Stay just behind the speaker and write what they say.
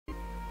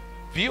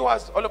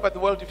Viewers all over the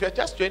world, if you're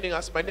just joining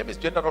us, my name is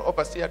General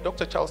Overseer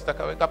Dr. Charles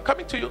Takavengwa. I'm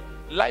coming to you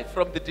live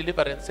from the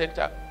Deliverance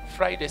Center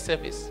Friday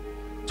service.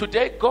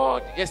 Today,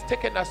 God has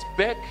taken us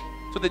back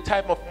to the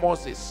time of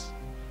Moses.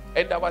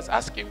 And I was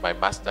asking my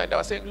master, and I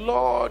was saying,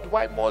 Lord,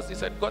 why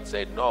Moses? And God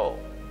said, no.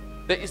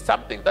 There is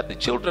something that the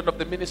children of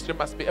the ministry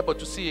must be able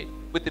to see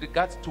with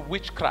regards to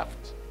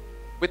witchcraft.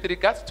 With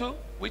regards to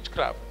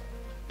witchcraft.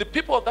 The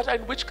people that are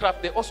in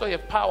witchcraft, they also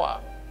have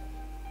power.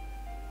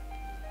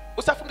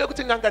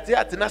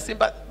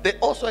 They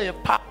also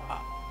have power.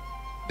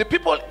 The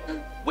people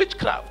in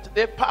witchcraft,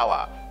 they have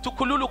power. To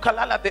Kululu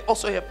Kalala, they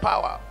also have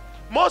power.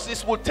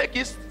 Moses will take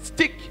his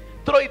stick,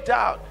 throw it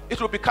down,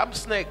 it will become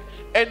snake.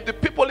 And the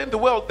people in the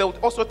world, they will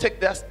also take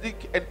their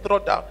stick and throw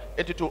down,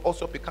 and it will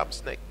also become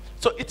snake.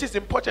 So it is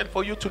important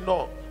for you to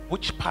know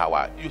which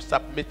power you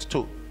submit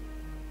to.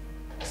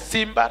 This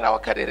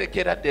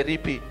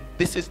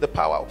is the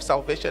power of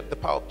salvation, the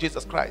power of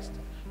Jesus Christ.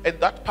 And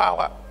that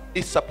power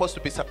is supposed to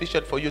be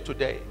sufficient for you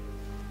today.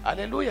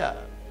 Hallelujah.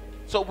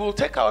 So we'll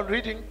take our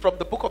reading from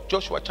the book of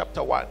Joshua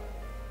chapter 1,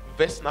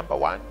 verse number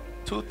 1,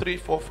 2, 3,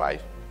 4,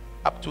 5,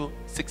 up to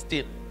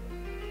 16.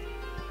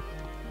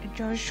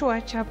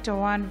 Joshua chapter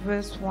 1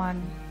 verse 1.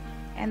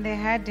 And they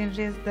had in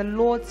this the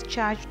Lord's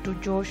charge to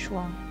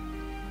Joshua.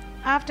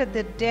 After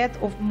the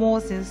death of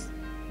Moses,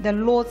 the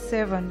Lord's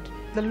servant,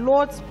 the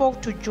Lord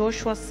spoke to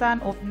Joshua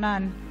son of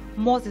Nun,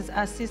 Moses'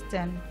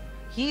 assistant.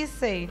 He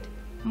said,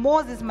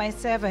 Moses my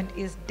servant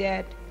is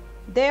dead.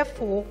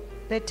 Therefore,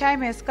 the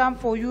time has come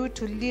for you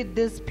to lead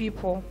these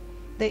people,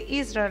 the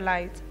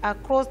Israelites,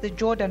 across the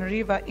Jordan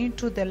River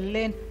into the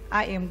land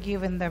I am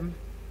giving them.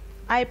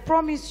 I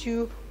promise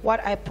you what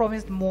I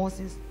promised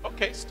Moses.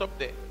 Okay, stop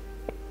there.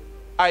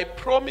 I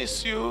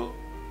promise you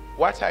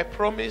what I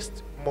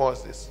promised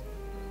Moses.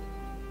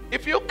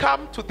 If you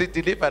come to the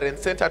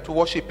Deliverance Center to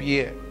worship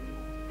here,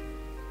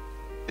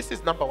 this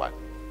is number one.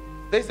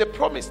 There is a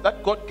promise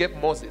that God gave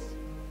Moses.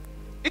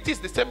 It is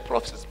the same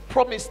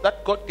promise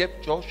that God gave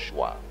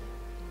Joshua.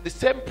 The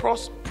same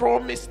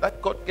promise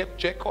that God gave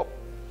Jacob.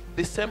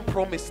 The same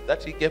promise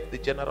that he gave the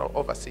general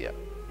overseer.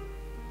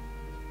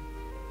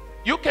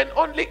 You can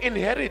only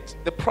inherit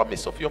the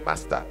promise of your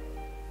master.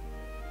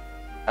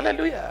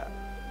 Hallelujah.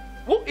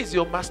 Who is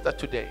your master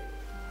today?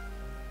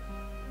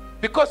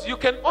 Because you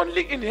can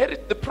only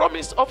inherit the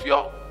promise of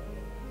your...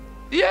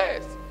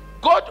 Yes.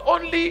 God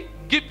only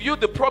give you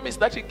the promise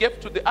that he gave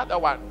to the other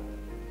one.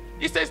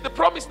 He says the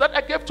promise that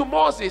I gave to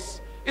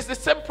Moses is the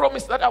same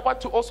promise that I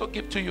want to also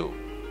give to you.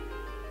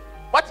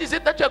 What is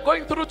it that you're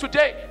going through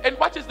today? And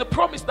what is the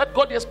promise that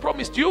God has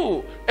promised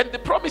you? And the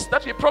promise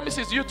that he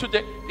promises you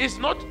today is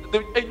not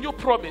a new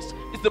promise.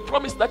 It's the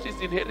promise that is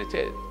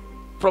inherited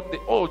from the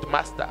old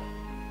master.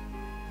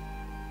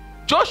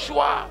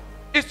 Joshua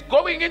is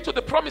going into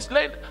the promised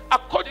land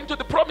according to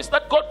the promise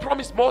that God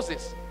promised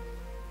Moses.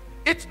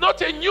 It's not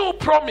a new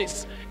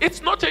promise.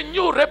 It's not a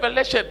new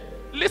revelation.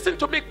 Listen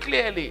to me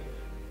clearly.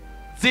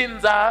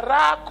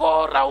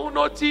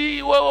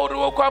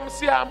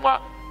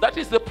 That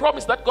is the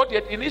promise that God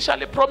had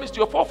initially promised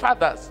your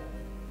forefathers.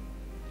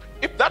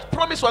 If that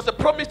promise was a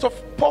promise of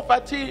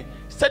poverty,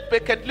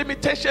 setback, and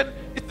limitation,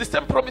 it's the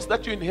same promise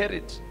that you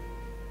inherit.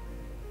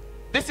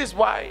 This is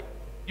why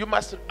you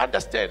must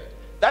understand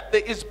that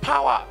there is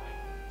power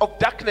of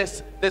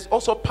darkness, there's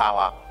also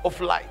power of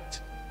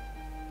light.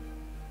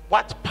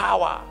 What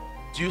power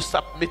do you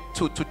submit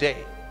to today?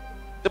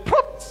 The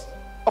promise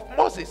of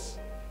Moses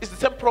is the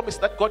same promise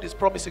that God is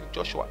promising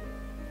Joshua.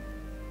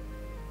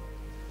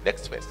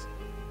 Next verse.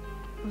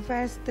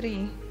 Verse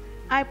 3.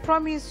 I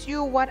promise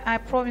you what I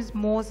promised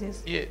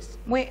Moses. Yes.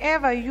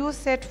 Wherever you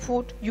set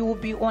foot, you will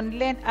be on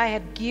land I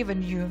had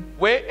given you.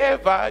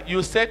 Wherever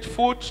you set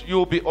foot, you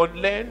will be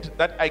on land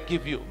that I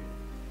give you.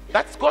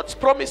 That's God's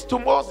promise to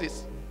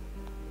Moses.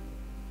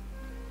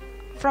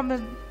 From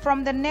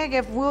the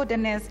Negev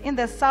wilderness in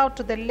the south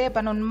to the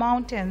Lebanon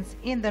mountains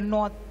in the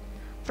north,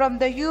 from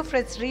the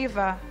Euphrates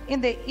River in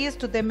the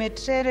east to the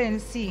Mediterranean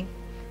Sea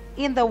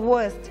in the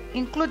west,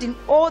 including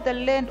all the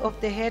land of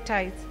the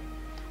Hittites.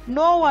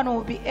 No one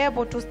will be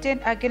able to stand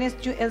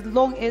against you as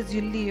long as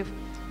you live,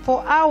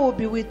 for I will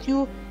be with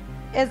you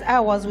as I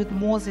was with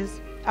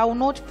Moses. I will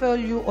not fail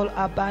you or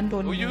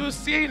abandon you. You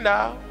see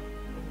now,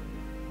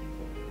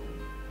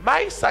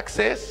 my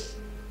success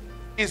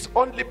is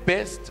only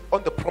based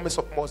on the promise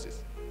of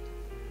Moses.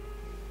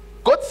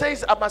 God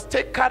says I must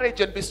take courage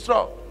and be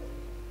strong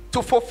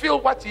to fulfill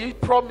what he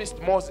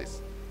promised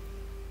Moses.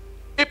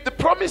 If the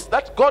promise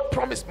that God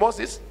promised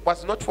Moses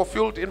was not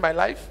fulfilled in my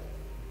life,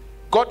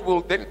 God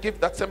will then give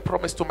that same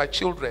promise to my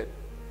children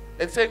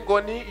and say,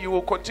 Ngoni, you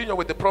will continue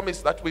with the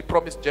promise that we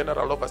promised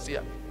General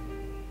Overseer.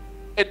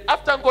 And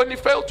after Ngoni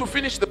failed to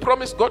finish the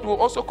promise, God will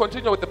also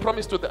continue with the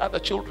promise to the other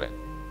children.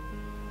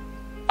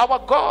 Our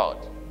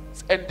God's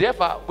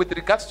endeavor with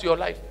regards to your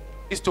life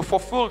is to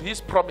fulfill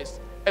his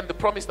promise and the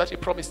promise that he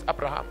promised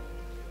Abraham.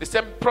 The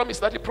same promise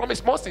that he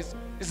promised Moses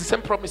is the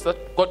same promise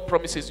that God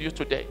promises you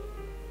today.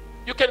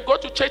 You can go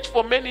to church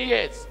for many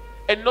years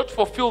and not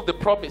fulfill the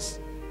promise.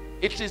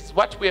 It is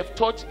what we have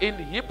taught in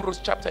Hebrews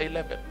chapter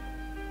 11.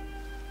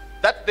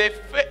 that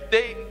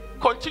they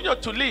continue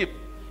to live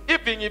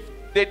even if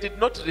they did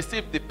not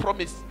receive the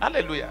promise.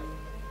 Hallelujah.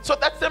 So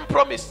that same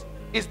promise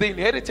is the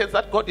inheritance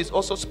that God is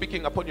also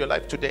speaking upon your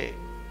life today.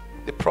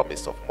 The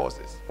promise of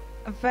Moses.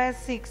 Verse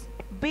 6.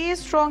 Be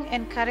strong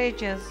and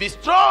courageous, Be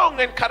strong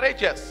and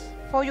courageous.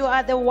 for you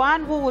are the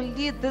one who will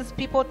lead these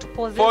people to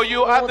possess For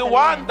you all are the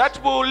one land,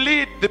 that will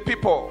lead the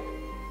people.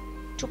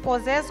 to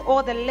possess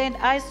all the land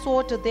I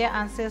swore to their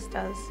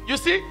ancestors. You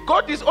see,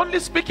 God is only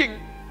speaking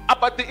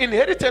about the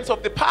inheritance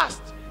of the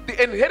past,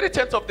 the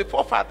inheritance of the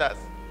forefathers.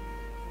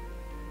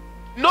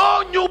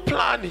 No new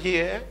plan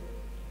here.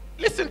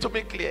 Listen to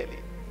me clearly.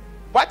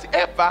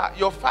 Whatever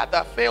your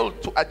father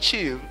failed to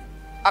achieve,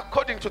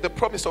 according to the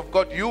promise of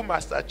God, you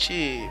must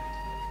achieve.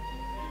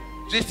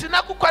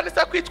 Zvisina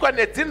kukwanisa kuitwa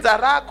nedzinza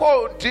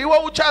rako ndiwe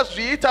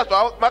uchazviita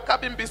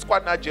zvamakavimbiswa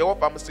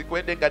naJehovha musiku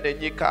wendenga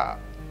nenyika.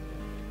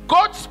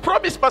 God's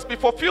promise must be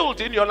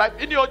fulfilled in your life,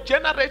 in your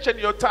generation,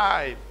 your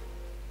time.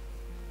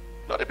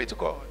 Glory be to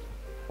God.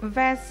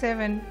 Verse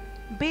 7.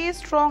 Be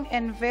strong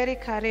and very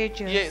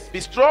courageous. Yes, be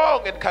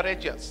strong and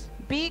courageous.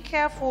 Be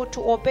careful to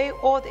obey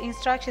all the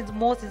instructions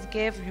Moses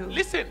gave you.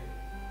 Listen,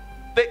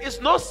 there is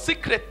no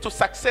secret to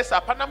success.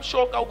 Hapana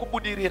mshonga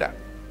wokubudirira.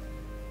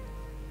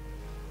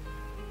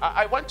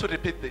 I want to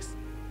repeat this.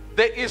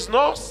 There is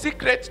no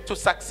secret to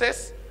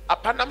success.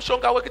 Hapana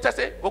mshonga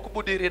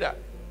wokubudirira.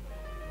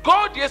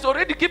 God has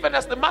already given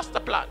us the master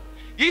plan.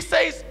 He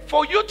says,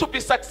 for you to be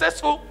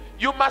successful,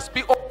 you must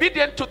be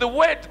obedient to the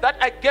word that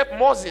I gave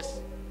Moses.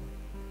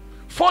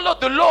 Follow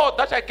the law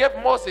that I gave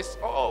Moses.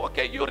 Oh,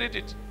 okay, you read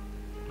it.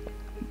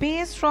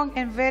 Be strong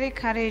and very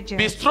courageous.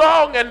 Be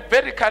strong and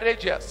very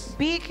courageous.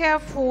 Be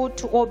careful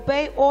to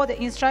obey all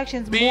the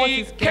instructions Be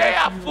Moses gave you.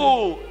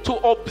 careful to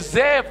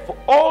observe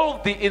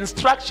all the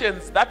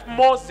instructions that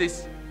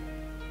Moses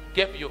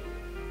gave you.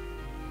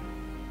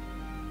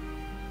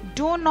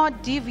 Do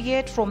not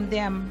deviate from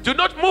them, Do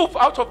not move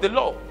out of the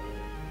law,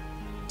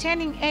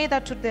 turning either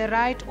to the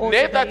right or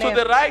neither to to the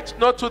the left. right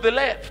nor to the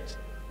left.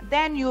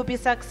 Then you will be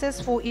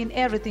successful in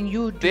everything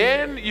you do.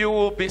 Then you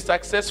will be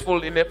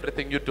successful in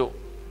everything you do.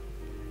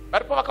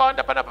 Paripo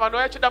vakawanda pana vanhu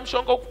vachida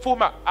mushonga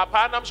wokupfuma.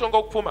 Hapana mushonga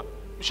wokupfuma.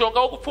 Mushonga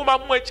wokupfuma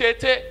mumwe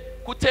chete,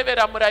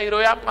 kutevera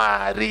murayiro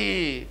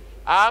yaMwari.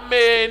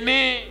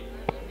 Ameni.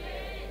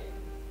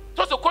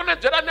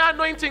 Tozokonedzera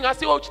neanointing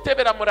asiwo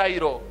uchitevera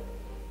murayiro.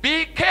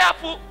 Be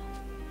careful.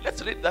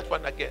 Let's read that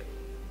one again.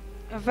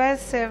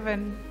 Verse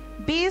 7.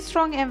 Be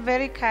strong and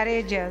very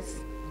courageous.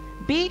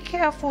 Be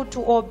careful to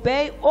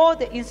obey all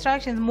the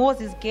instructions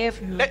Moses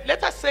gave you.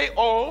 Let us say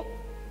all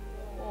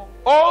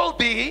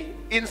the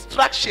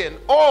instruction,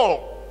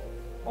 all.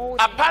 All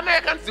the- Apana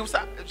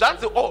yakanziusa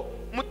zvanzi all.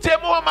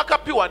 Mutemo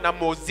wamakapiwa na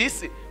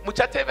Moses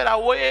muchatevera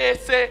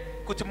wese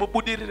kuti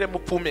mubudirire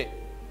mupfume.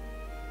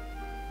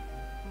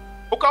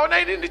 Ukaona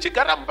ini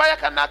ndichigara mumba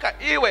yakanaka,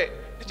 iwe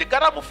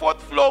ndichigara mu4th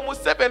floor,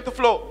 mu7th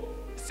floor,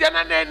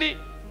 siyana neni.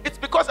 It's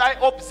because I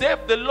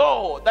observed the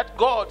law that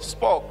God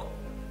spoke.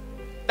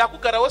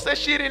 Ndakugara wose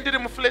shiri ndiri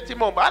mufleti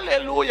momba.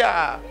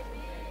 Hallelujah.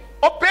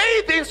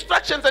 Obey the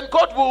instructions and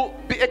God will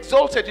be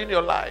exalted in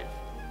your life.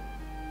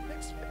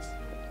 Next verse.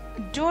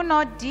 Do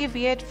not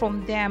deviate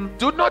from them,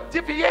 Do not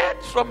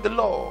deviate from the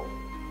law.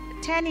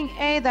 turning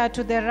either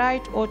to the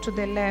right or to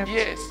the left.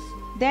 Yes.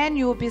 Then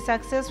you will be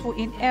successful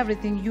in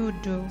everything you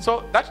do.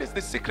 So that is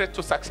the secret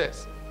to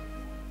success.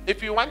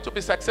 If you want to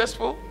be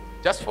successful,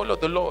 just follow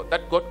the law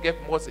that God gave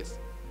Moses.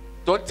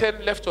 Don't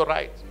turn left or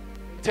right.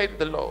 Maintain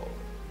the law.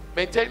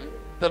 Maintain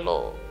the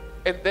law.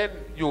 And then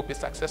you will be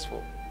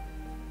successful.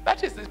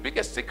 That is the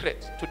biggest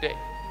secret today.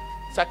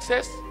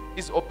 Success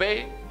is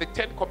obeying the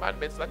 10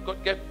 commandments that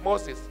God gave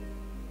Moses.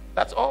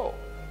 That's all.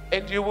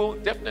 And you will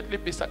definitely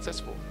be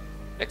successful.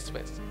 Next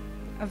verse.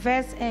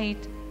 Verse 8.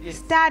 Yes.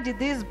 Study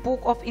this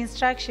book of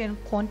instruction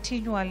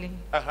continually.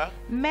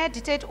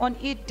 Meditate on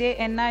it day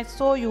and night,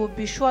 so you will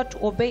be sure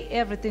to obey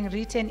everything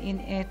written in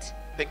it.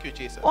 Thank you,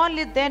 Jesus.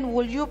 Only then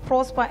will you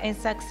prosper and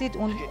succeed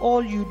on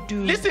all you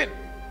do. Listen,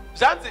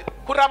 Zanzi,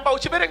 kuramba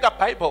uchiverenga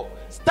Bible.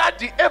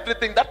 Study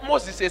everything that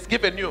Moses has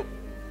given you.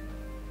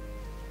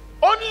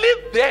 Only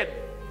then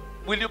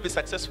will you be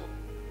successful.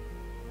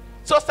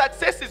 So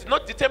success is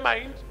not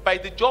determined by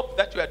the job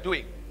that you are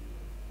doing.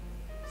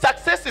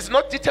 Success is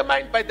not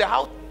determined by the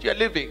house you are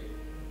living.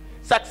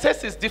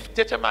 Success is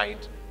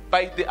determined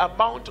by the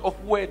amount of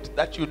word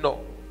that you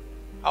know.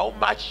 How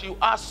much you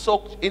are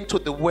soaked into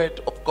the word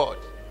of God.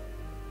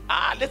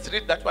 Let's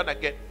read that one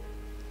again.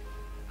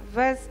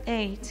 Verse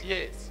 8.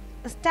 Yes.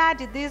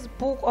 Study this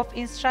book of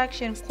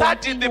instruction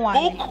Study the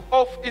continually. book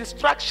of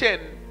instruction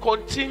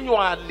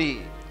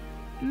continually.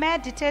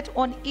 Meditate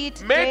on it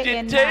day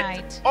and Meditate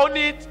night, on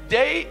it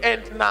day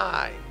and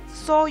night.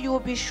 so you will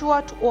be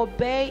sure to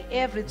obey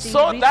everything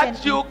So written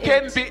that you in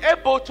can it. be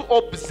able to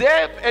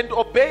observe and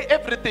obey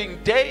everything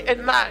day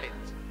and night.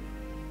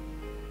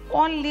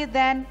 Only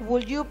then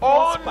will you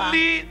prosper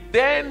Only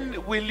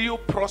then will you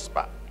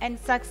prosper and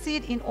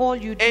succeed in all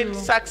you do. and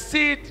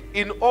succeed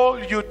in all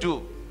you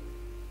do.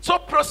 So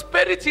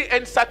prosperity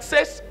and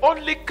success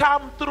only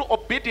come through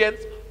obedience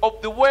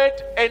of the word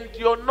and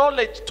your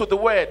knowledge to the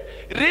word,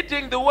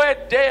 reading the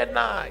word day and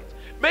night,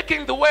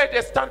 making the word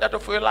a standard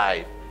of your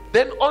life,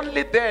 then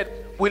only then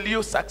will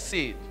you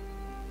succeed.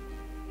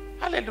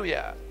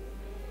 Hallelujah.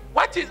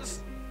 What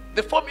is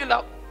the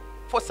formula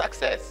for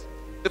success?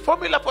 The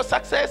formula for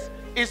success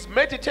is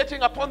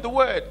meditating upon the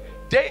word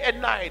day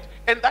and night,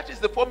 and that is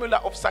the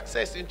formula of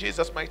success in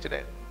Jesus' mighty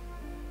name.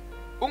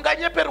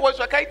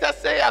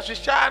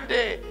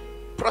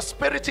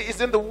 Prosperity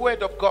is in the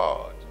word of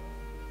God.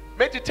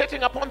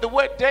 Meditating upon the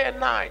word day and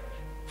night,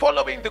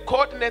 following the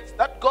coordinates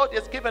that God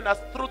has given us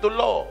through the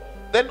law,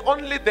 then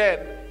only then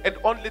and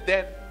only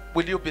then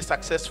will you be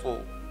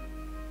successful.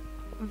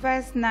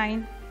 Verse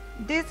 9.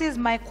 This is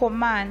my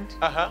command.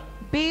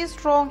 Be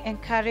strong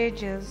and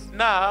courageous.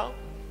 Now,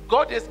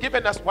 God has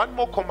given us one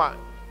more command.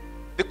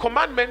 The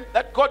commandment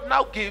that God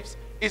now gives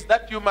is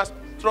that you must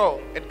be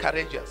strong and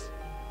courageous.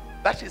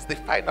 That is the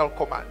final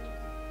command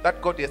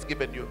that God has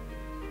given you.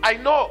 I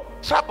know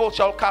trouble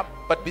shall come,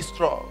 but be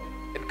strong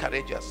and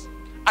courageous.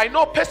 I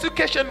know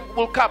persecution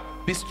will come,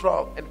 be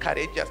strong and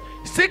courageous.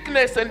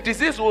 Sickness and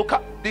disease will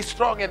come, be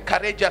strong and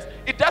courageous.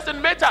 It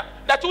doesn't matter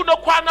that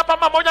unokwana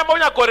pama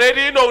monya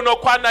gorerino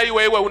unokwana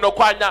iwe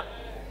unokwana.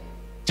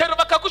 Chero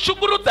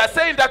vakakushungurudza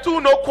saying that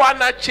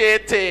unokwana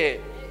chete.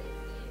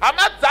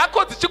 Hama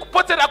dzako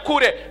dzichikupotera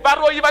kure,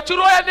 varoyi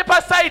vachiroya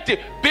nepasaiti,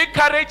 be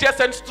courageous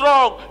and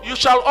strong. You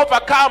shall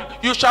overcome,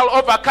 you shall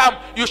overcome,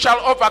 you shall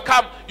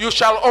overcome, you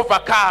shall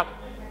overcome.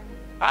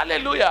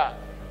 Hallelujah.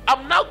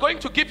 I'm now going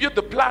to give you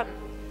the plan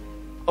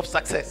of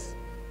success.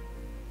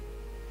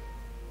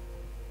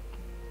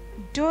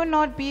 Do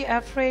not be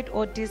afraid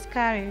or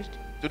discouraged.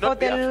 Do not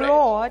be for the afraid.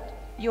 Lord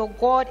your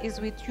God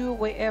is with you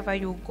wherever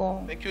you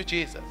go. Thank you,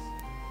 Jesus.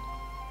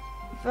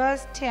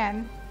 Verse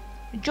 10.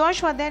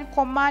 Joshua then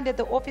commanded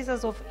the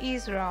officers of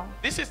Israel.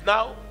 This is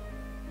now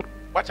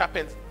what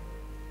happens.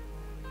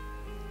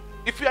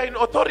 If you are in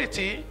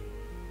authority,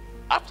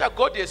 after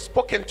God has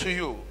spoken to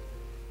you,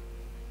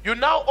 you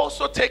now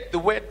also take the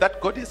word that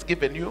God has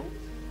given you,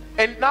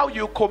 and now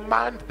you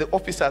command the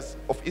officers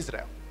of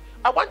Israel.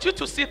 I want you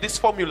to see this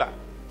formula.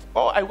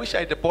 Oh, I wish I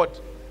had a board.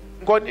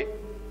 Ngoni,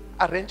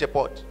 arrange a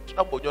board.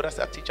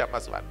 Teacher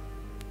Mazwan.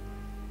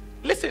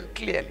 Listen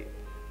clearly.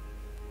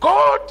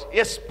 God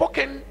has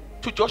spoken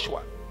to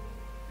Joshua,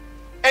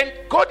 and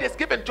God has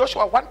given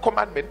Joshua one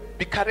commandment: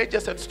 be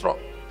courageous and strong,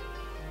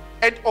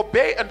 and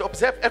obey and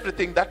observe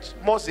everything that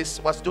Moses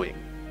was doing.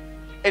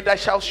 And I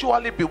shall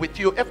surely be with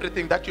you.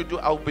 Everything that you do,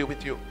 I will be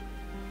with you.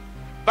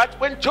 But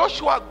when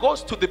Joshua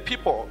goes to the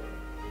people,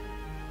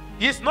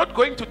 he is not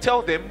going to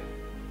tell them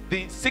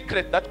the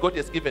secret that God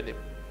has given him.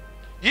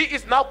 He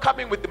is now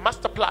coming with the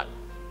master plan.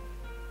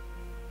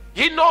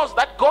 He knows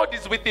that God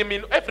is with him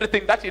in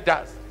everything that he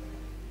does.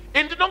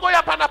 In the Nongo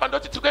Yapana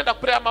Pandoti to go to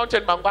prayer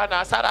mountain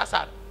Mangwana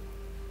Sarasan.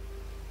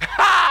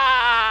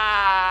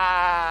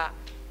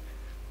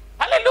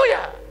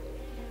 Hallelujah.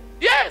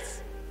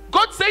 Yes.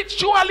 God said,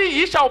 surely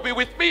he shall be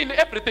with me in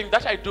everything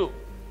that I do.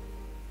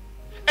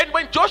 And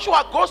when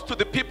Joshua goes to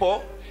the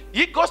people,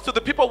 he goes to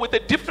the people with a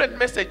different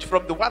message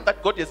from the one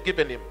that God has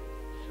given him.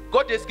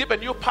 God has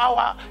given you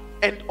power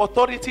and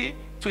authority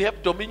to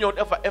have dominion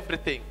over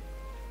everything.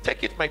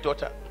 Take it, my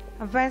daughter.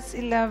 Verse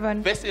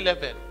 11. Verse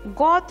 11.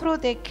 Go through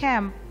the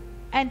camp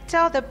and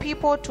tell the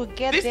people to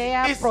get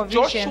their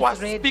provisions Joshua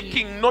ready.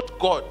 Speaking, not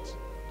God.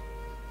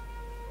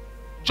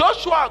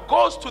 Joshua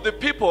goes to the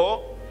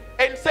people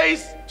and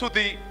says to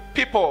the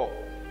people,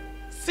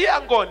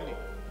 Sia ngoni,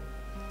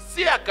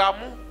 sia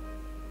gamu,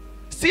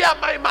 sia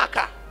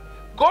maimaka.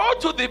 Go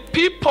to the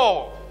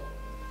people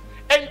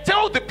and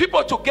tell the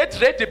people to get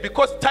ready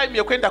because time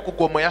yakwenda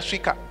kugomo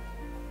yashika.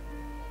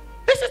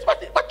 This is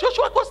what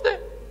Joshua goes there.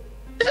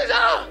 He says,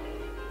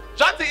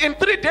 in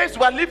 3 days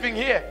we are living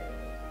here.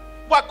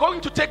 We are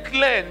going to take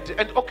land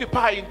and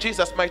occupy in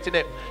Jesus' mighty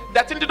name.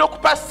 That in the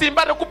okupa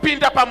simbare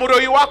kupinda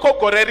pamuroi wako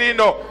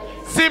gorerino.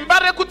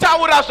 Simbare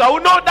kutaura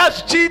zauno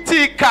das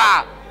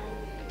chitika.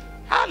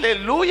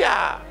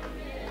 Hallelujah.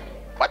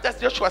 What does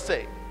Joshua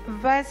say?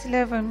 Verse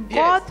 11. Yes.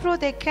 Go through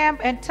the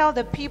camp and tell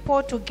the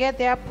people to get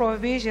their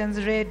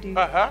provisions ready.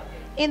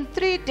 In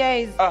 3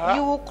 days,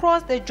 you will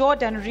cross the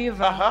Jordan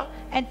River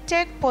and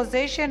take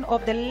possession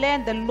of the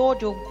land the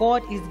Lord your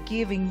God is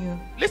giving you.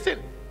 Listen.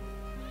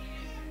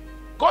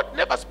 God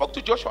never spoke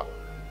to Joshua.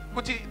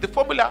 But the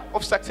formula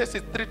of success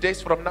is 3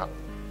 days from now.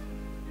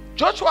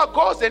 Joshua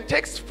goes and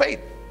takes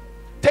faith,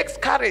 takes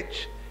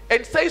courage,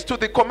 and says to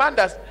the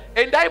commanders,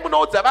 and I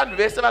know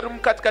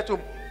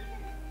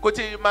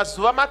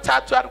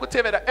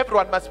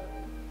everyone must.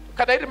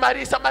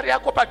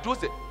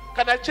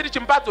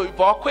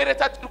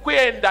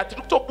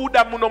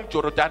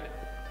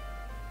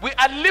 We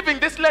are leaving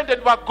this land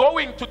and we are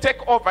going to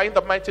take over in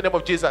the mighty name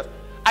of Jesus.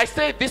 I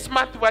say this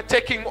month we are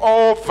taking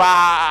over.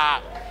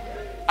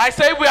 I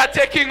say we are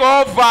taking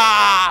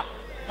over.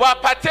 We are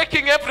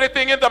partaking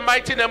everything in the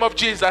mighty name of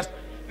Jesus.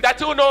 That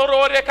school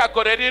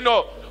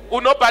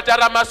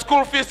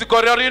fees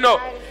gororino.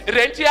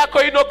 Renti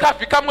yako ino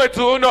kafika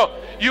mwetu uno.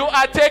 You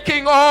are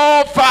taking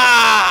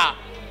over.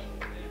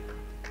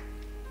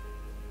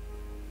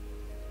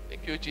 Thank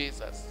Thank you,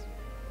 Jesus.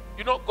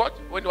 You know, God,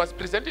 when He was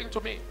presenting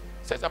to me,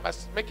 says I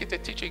must make it a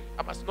teaching.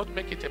 I must not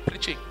make it a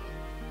preaching.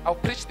 I'll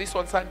preach this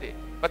on Sunday,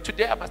 but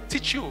today I must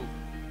teach you.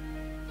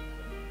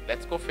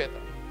 Let's go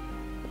further.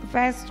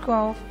 Verse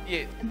 12.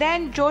 Yes.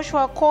 Then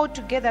Joshua called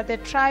together the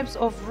tribes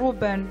of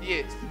Reuben,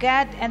 Yes.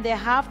 Gad, and the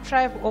half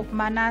tribe of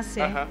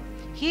Manasseh. Uh-huh.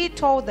 He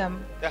told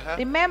them, Uh-huh.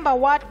 remember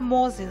what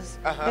Moses,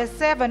 Uh-huh. the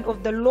servant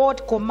of the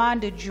Lord,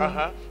 commanded you.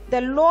 Uh-huh.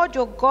 The Lord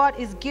your God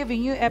is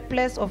giving you a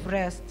place of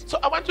rest. So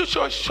I want to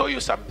show you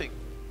something.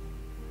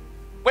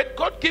 When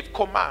God gives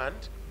command,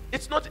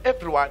 it's not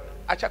everyone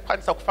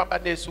achakwanisa kufamba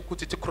nesu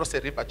kuti cross a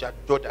river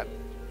Jordan.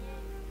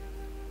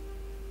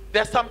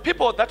 There are some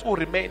people that will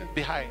remain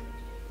behind.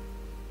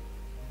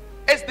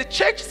 As the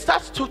church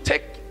starts to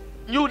take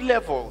new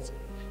levels,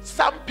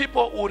 some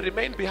people will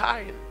remain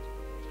behind.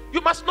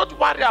 You must not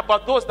worry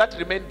about those that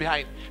remain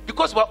behind,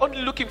 because we're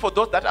only looking for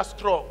those that are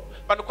strong.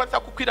 Vanokwanisa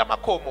kukwira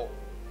makomo.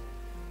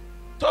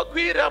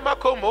 Tokwira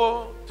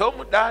makomo,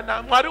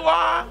 tomudana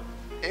mwariwa.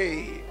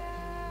 Hey.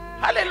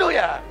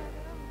 Hallelujah.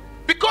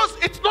 Because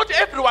it's not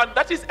everyone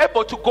that is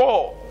able to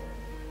go.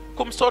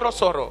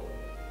 Kumsoro.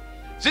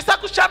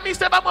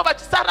 Zvisakushamise vamwe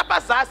vachisara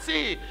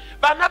pazasi,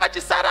 vana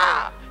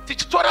vachisara,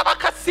 tichitora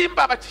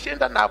vakasimba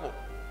vachienda navo.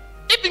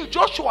 Even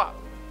Joshua,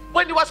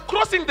 when he was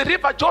crossing the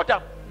river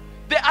Jordan,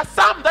 there are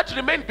some that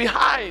remain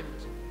behind.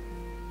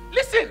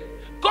 Listen,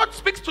 God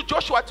speaks to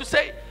Joshua to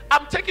say,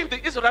 I'm taking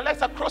the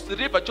Israelites across the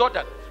river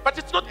Jordan, but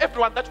it's not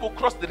everyone that will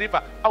cross the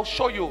river. I'll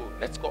show you.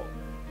 Let's go.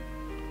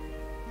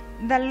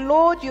 The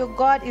Lord your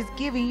God is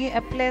giving you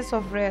a place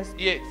of rest.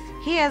 Yes.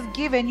 He has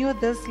given you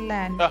this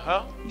land.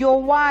 Uh-huh.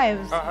 Your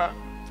wives, Uh-huh.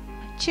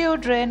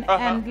 children,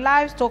 Uh-huh. and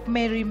livestock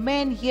may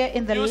remain here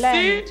in the You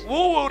land. see who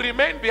will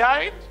remain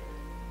behind?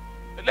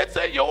 Let's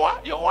say your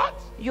what? Your what?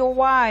 Your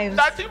wives.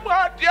 Ndati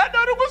ndiani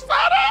ari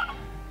kusara?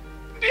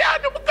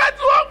 Ndiani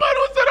mukadzi wangu ari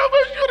kusara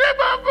mushure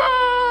baba?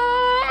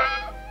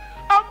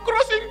 I'm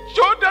crossing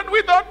Jordan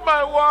without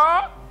my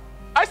what?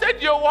 I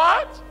said your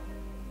what?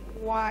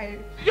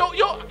 Wives. You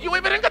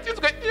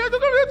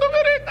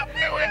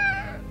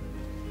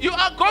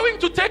are going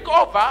to take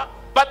over,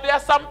 but there are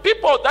some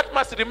people that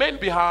must remain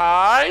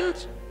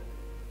behind.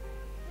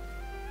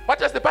 What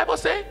does the Bible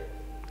say?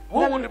 Who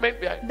will remain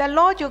behind? The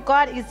Lord your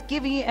God is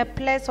giving you a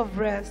place of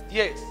rest.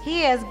 Yes.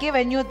 He has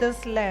given you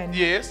this land.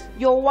 Yes.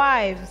 Your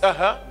wives,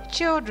 Uh-huh.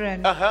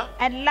 children, Uh-huh.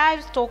 and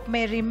livestock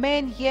may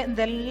remain here in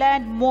the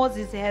land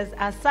Moses has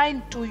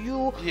assigned to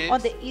you Yes.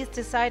 on the east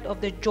side of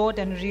the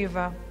Jordan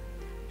River.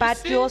 But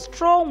see? your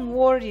strong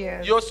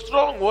warriors, Your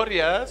strong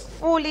warriors,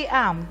 fully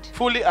armed,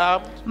 fully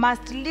armed,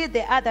 must lead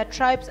the other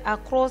tribes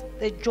across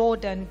the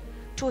Jordan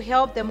to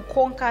help them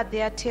conquer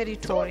their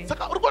territory.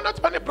 saka uri kuona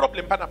kuti pane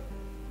problem panapa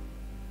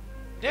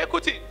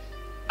ndeyekuti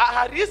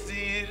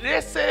harizi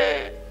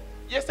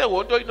yese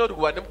hondo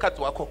inorwiwa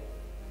nemukadzi wako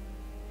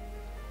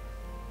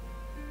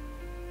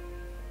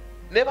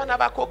nevana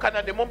vako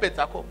kana nemombe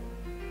dzako.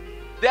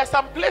 There are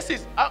some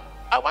places,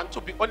 I want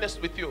to be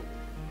honest with you.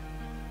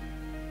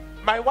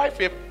 My wife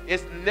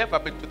has never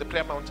been to the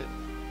prayer mountain.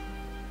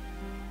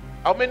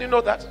 How many know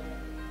that?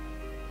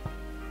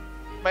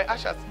 My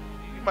ushers,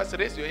 you must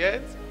raise your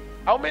hands.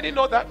 How many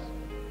know that?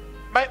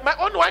 My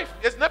own wife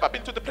has never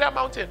been to the prayer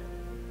mountain.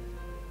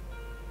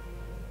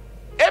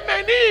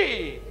 Amen.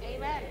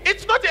 Amen.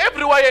 It's not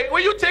everywhere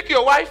where you take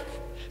your wife.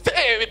 Say,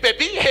 hey,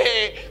 baby,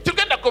 hey,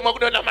 together come on,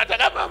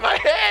 mama,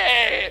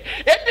 hey,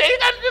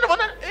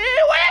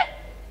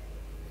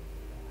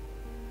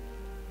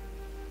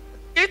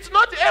 it's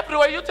not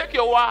everywhere you take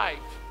your wife.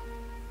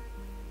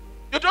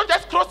 You don't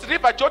just cross the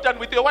river Jordan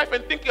with your wife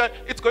and think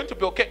it's going to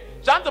be okay.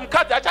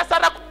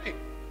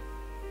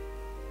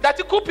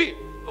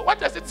 What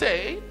does it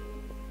say?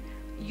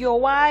 Your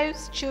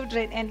wives,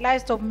 children, and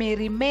livestock may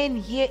remain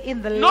here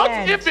in the Not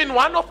land. even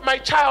one of my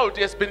child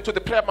has been to the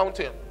prayer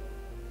mountain.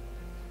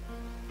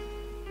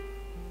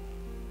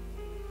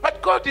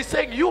 But God is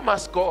saying, you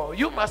must go,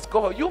 you must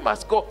go, you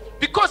must go.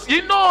 Because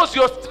He knows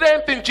your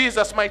strength in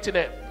Jesus' mighty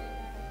name.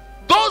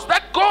 Those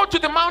that go to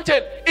the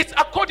mountain, it's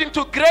according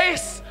to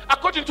grace,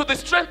 according to the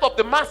strength of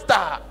the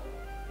Master.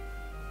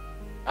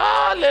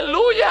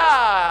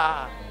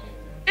 Hallelujah.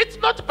 It's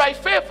not by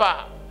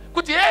favor.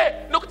 Kuti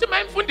nokuti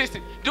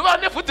maimfundisi ndiwa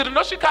nevhudzi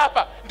rinosvika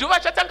apa ndiwa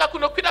chatanga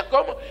kunokwira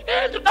gomo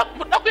ndoda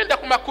kuenda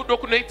kumakudo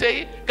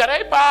kunoitei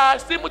garai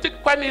pasi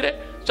mutikwanire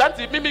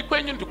zvanzi mimi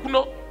kwenyu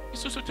ndikuno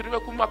isusu tirive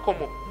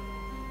kumakomo.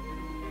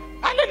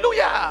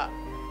 Hallelujah.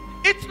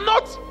 It's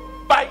not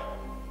by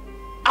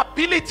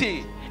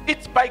ability,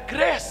 it's by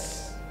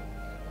grace.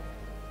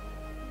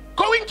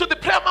 Going to the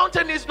prayer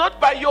mountain is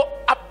not by your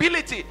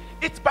ability,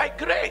 it's by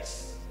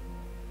grace.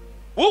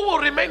 Who will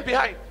remain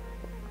behind?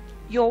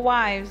 Your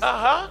wives,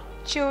 Uh-huh.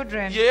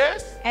 children,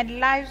 Yes. and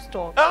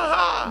livestock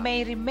Uh-huh.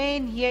 may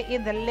remain here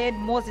in the land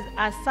Moses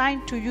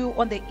assigned to you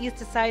on the east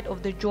side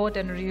of the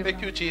Jordan River.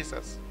 Thank you,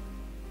 Jesus.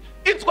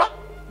 Inzwa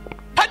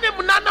pane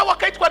munana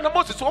wakaitwa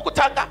naMoses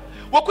wokutanga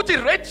wokuti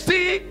Red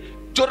Sea,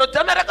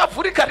 Jordan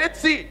rakavhurika Red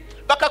Sea,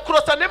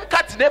 vakakrosa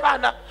nemukadzi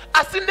nevana,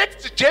 asi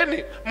next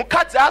journey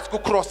mukadzi haasi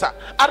kukrosa,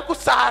 ari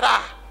kusara.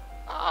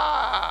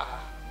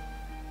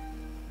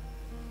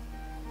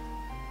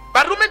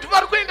 varume ndivo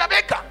vari kuenda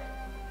vega,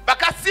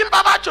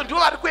 vakasimba vacho ndivo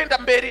vari kuenda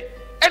mberi.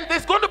 And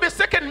there's going to be a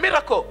second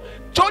miracle.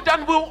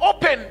 Jordan will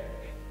open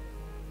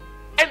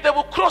and they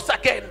will cross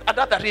again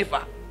another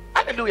river.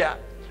 Hallelujah.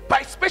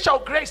 By special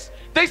grace.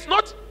 There is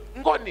not,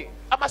 Ngoni,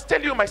 I must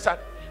tell you, my son,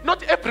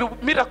 not every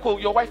miracle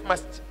your wife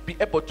must be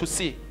able to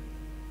see.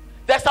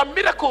 There's a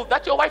miracle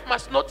that your wife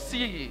must not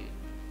see.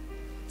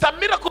 It's a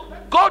miracle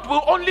God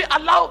will only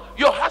allow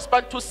your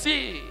husband to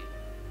see.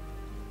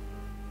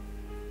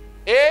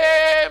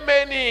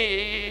 Amen.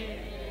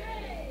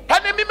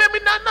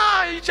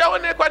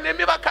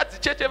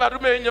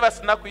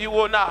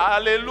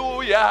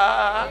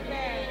 Hallelujah.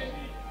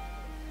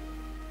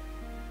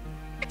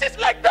 It is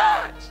like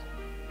that.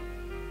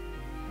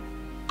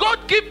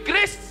 God gives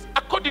grace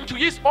according to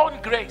his own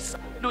grace.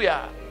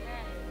 Hallelujah.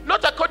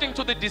 Not according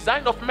to the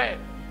design of man.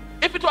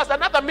 If it was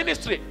another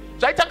ministry,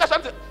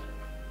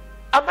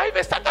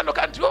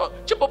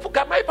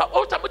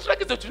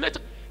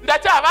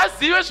 ndati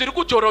havazive zviri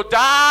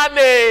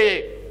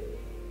kujorodhane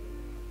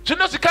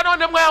zvinozikanwa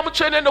nemweya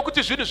mutsvene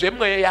nokuti zvinhu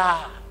zvemweya.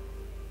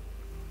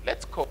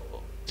 Let's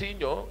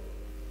continue.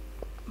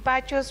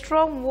 But your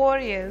strong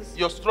warriors,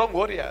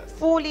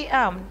 fully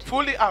armed,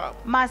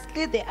 must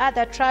lead the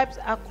other tribes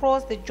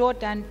across the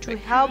Jordan to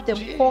help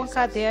them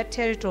conquer their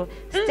territory.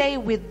 Stay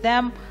with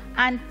them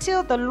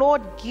until the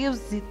Lord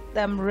gives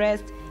them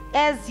rest,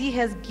 as he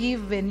has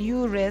given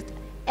you rest,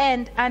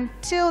 and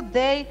until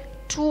they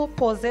too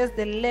possess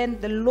the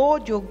land the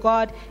Lord your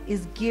God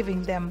is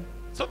giving them.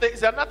 So there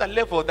is another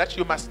level that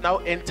you must now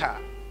enter.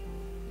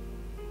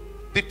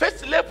 The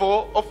first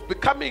level of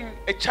becoming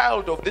a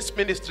child of this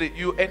ministry,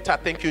 you enter.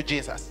 Thank you,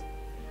 Jesus.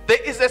 There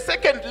is a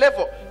second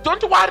level.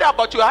 Don't worry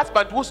about your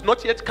husband who's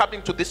not yet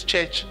coming to this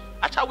church.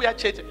 Acha we are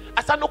church.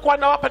 Asanokuwa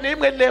na wapa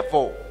neimwe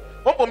level.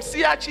 Wombo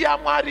msiya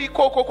chiyamwari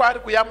koko kwa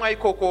kuyamwa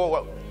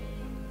ikoko.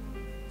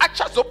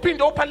 Acha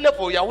zopinda opa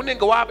level ya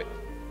unenge wabe.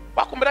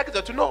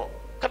 Wakumirakiza to know.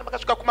 Kana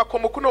makashuka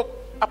kumakomo kuno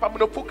apa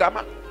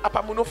munopfugama,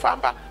 apa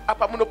munofamba,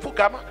 apa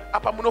munopfugama,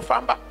 apa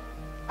munofamba.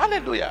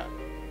 Hallelujah.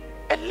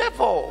 A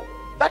level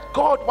that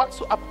God wants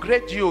to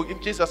upgrade you in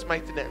Jesus'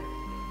 mighty name.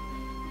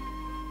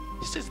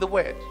 This is the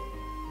word.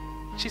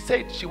 She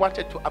said she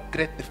wanted to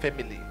upgrade the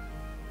family.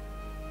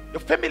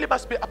 Your family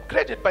must be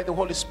upgraded by the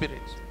Holy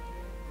Spirit.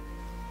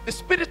 The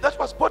spirit that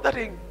was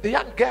bothering the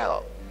young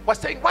girl was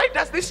saying, why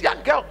does this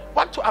young girl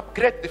want to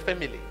upgrade the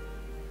family?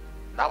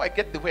 Now I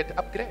get the word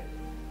upgrade.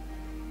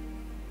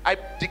 I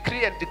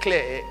decree and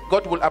declare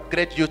God will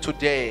upgrade you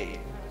today.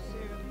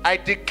 I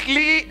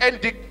decree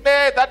and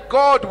declare that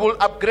God will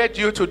upgrade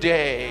you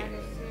today.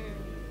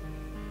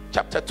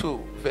 Chapter 2,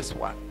 verse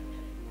 1.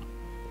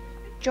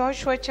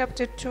 Joshua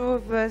chapter 2,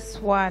 verse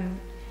 1.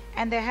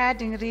 And the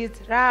heading reads,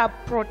 Rahab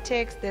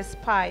protects the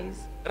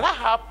spies.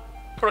 Rahab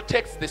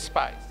protects the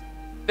spies.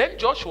 Then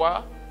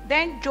Joshua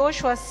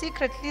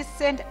secretly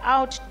sent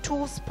out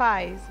 2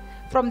 spies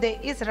from the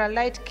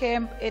Israelite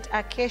camp at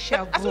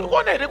Acacia Grove.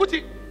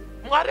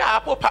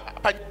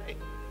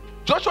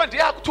 Joshua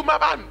ndiye akutuma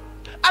vanhu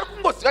ari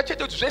kungoziva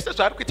chete kuti zvese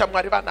zvaari kuita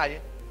Mwari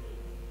vanaye,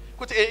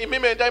 kuti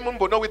imimi endai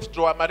mumbono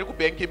withdraw mari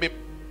kubenki,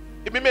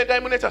 imimi endai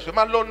munoita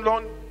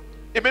zvemaloan,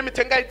 imimi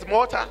tengai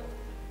dzimota,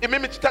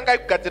 imimi chitangai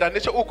kugadzira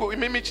necheuku,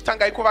 imimi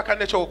chitangai kuvaka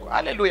necheuku.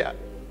 Hallelujah.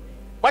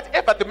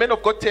 Whatever the men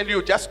of God tell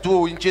you, just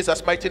do in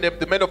Jesus' mighty name.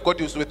 The men of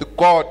God is with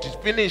God.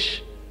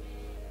 Finish.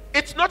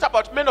 It's not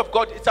about men of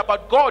God, it's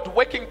about God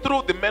working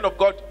through the men of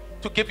God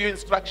to give you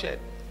instruction.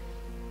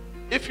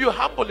 If you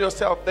humble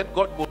yourself, then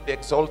God will be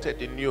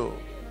exalted in you.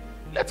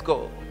 Let's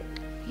go.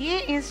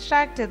 He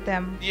instructed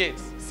them.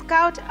 Yes.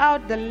 Scout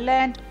out the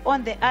land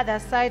on the other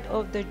side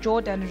of the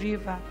Jordan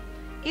River,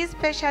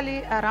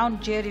 especially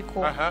around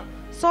Jericho.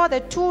 So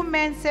the 2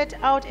 men set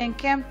out and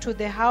came to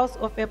the house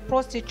of a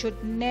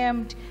prostitute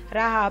named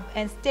Rahab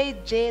and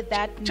stayed there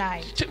that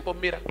night.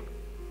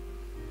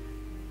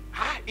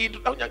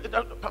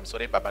 I'm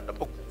sorry, Baba,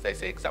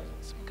 say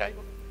examples.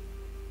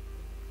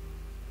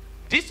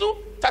 Disu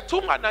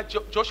tatumwa na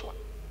Joshua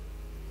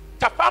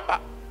tafamba.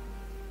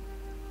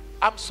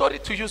 I'm sorry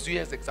to use you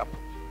as example.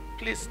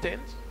 Please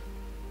stand.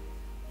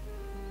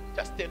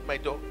 Just stand, my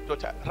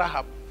daughter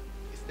Rahab.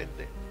 Stand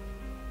there.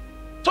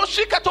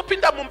 Toshika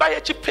topinda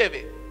mumbaye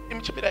chipeve.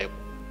 Imichimira yeku.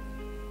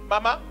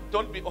 Mama,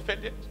 don't be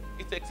offended.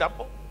 It's an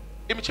example.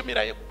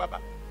 Imichimira yeku baba.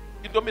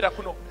 Indomira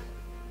kuno.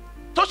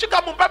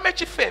 Toshika mumbaye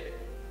chipeve.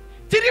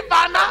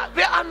 Tirivana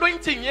the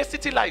anointing yes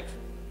city life.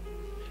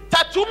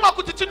 Tatuma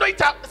kuti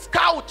tinoita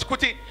scout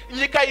kuti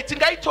nyika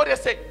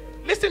itingaitore.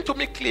 Listen to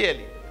me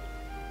clearly.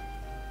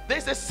 There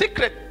is a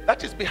secret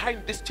that is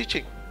behind this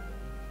teaching.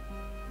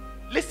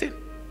 Listen.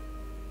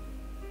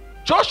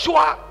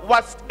 Joshua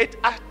was at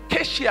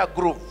Acacia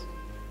Grove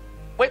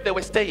where they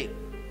were staying.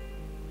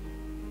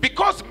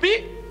 Because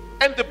me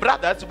and the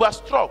brothers were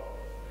strong,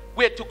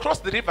 we had to cross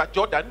the river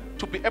Jordan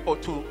to be able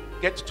to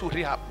get to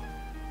Rahab.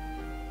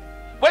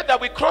 Whether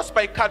we cross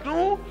by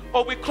canoe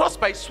or we cross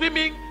by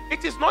swimming,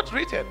 it is not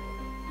written.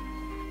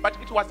 But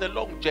it was a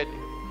long journey.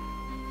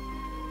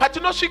 But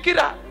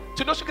tunoshikira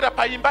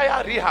paimba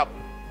ya Rahab.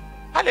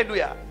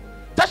 Hallelujah.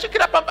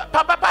 Tashikira pamba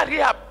pa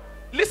Rahab.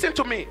 Listen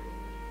to me.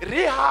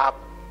 Rahab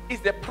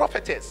is a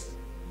prophetess,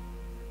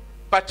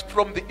 but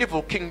from the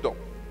evil kingdom.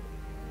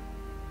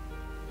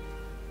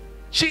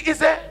 She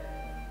is a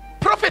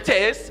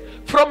prophetess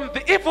from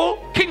the evil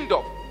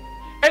kingdom.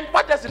 And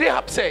what does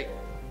Rahab say?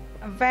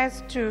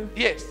 Verse 2.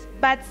 Yes.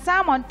 But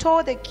someone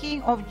told the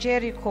king of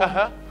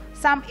Jericho,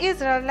 some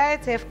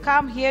Israelites have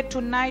come here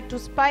tonight to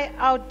spy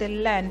out the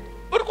land.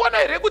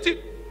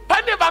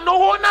 Pane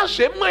vanoona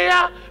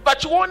zvemweya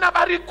vachiona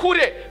vari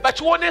kure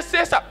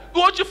vachionesesa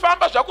iwe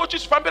uchifamba zvako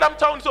uchizvifambira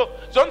mutaundi so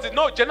zvonzi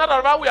no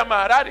general vauya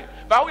maharare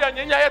vauya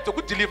nenyaya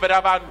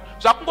dzokudhilivhera vanhu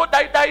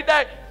zvakungodai dai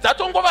dai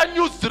dzatongova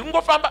news dziri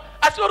kungofamba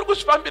asi uri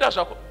kuzvifambira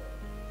zvako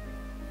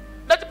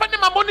ndati pane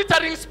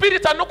mamonitoring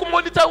spirit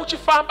anokumonita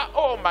uchifamba.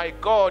 Oh my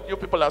God, you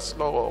people are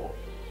slow.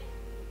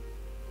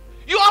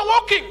 You are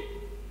walking,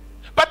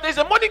 but there's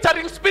a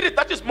monitoring spirit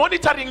that is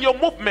monitoring your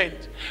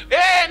movement.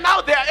 Hey,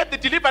 now they are at the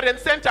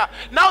deliverance center.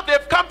 Now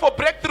they've come for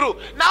breakthrough.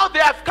 Now they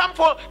have come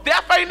for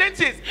their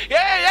finances.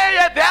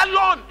 Yeah, their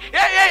loan.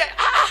 Yeah.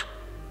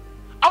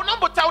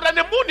 Aunombotaura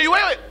nemunhu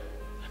iwewe.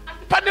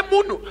 Pane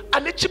munhu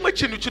ane chimwe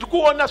chinhu chiri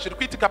kuona zviri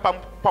kuitika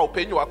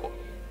paupenyu hwako.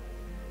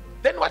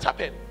 Then what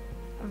happened?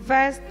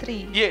 Verse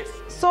 3. Yes.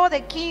 So the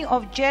king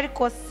of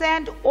Jericho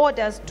sent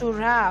orders to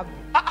Rahab.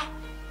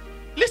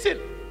 Listen.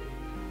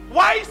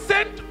 Why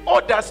send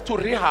orders to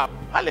Rahab?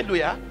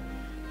 Hallelujah.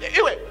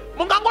 Iwe,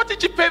 mungangoti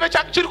chipeve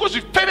chiri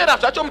kuzvipevera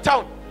zvacho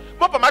mutown.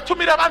 Mobva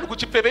matumira vanhu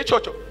kuchipeve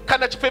ichocho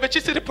kana chipeve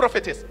chisiri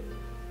prophetess.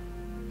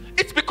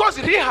 It's because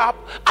Rahab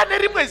ane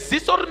rimwe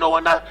ziso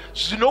rinoona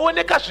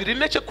zvinooneka zviri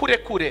nechekure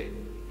kure.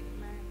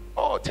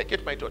 Oh, take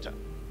it, my daughter.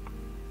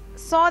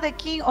 So the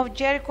king of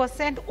Jericho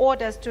sent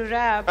orders to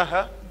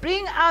Rahab.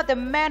 Bring out the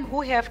men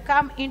who have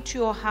come into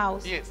your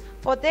house. Yes.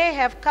 For they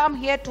have come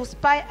here to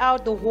spy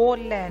out the whole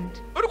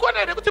land.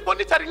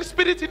 Monitoring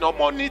spirit no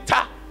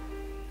monitor.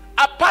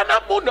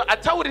 Apana munhu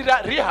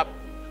ataurira Rahab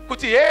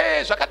kuti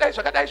hey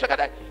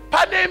zvakadai.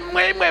 Pane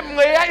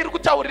mweya iri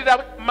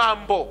kutaurira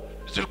mambo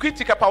zviri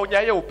kuitika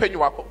paunyaya yeupenyu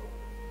hwako.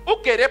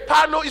 Ugere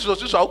pano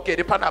izvozvi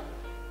zvaugere panapo.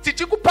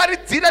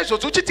 Tichikuparidzira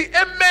izvozvi uchiti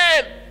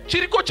amen.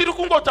 Chiriko chiri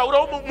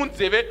kungotaura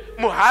munzeve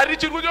muhari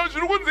chiri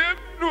kunze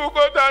nuko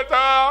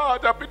tata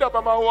tapinda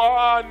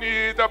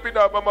pamawani.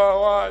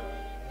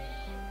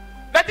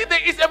 That is, there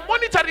is a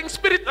monitoring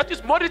spirit that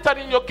is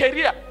monitoring your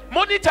career,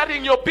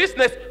 monitoring your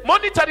business,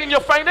 monitoring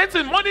your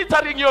finances,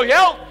 monitoring your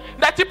health.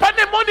 That is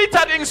a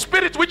monitoring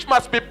spirit which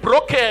must be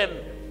broken.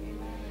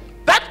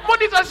 That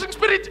monitoring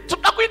spirit,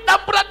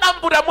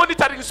 tunakuitambura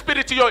monitoring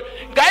spirit yo.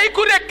 Ngai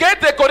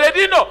kuregeze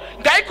koredino,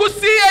 ngai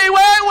kusiye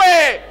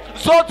iwewe.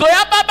 Zozo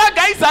ya baba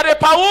ngai zare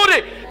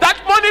pauri.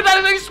 That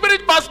monitoring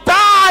spirit must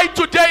die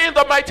today in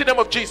the mighty name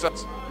of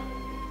Jesus.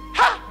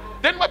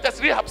 Then what does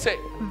Rahab say?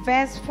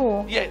 Verse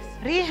 4. Yes.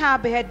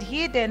 Rahab had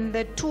hidden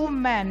the two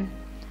men.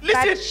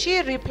 Listen. But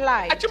she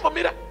replied.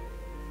 Achimomira.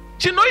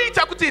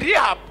 Chinoita kuti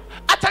Rahab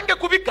atange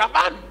kuviga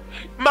vanhu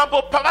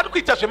mambo pavari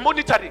kuita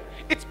zvemonitoring.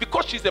 It's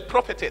because she's a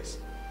prophetess.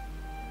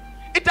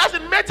 It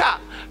doesn't matter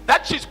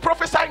that she's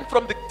prophesying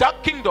from the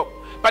dark kingdom,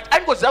 but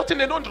angozauti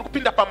neno ndiri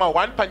kupinda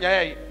pamawani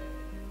panyaya iyi.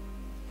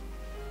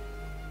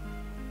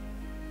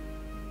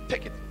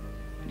 Take it.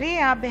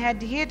 Rahab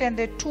had hidden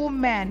the two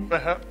men,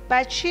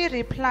 but she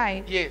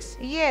replied, Yes.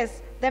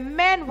 Yes, the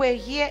men were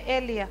here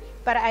earlier,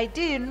 but I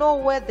didn't know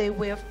where they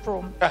were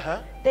from.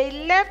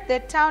 They left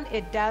the town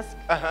at dusk,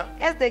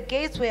 as the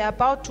gates were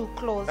about to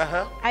close.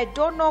 I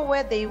don't know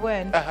where they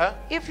went.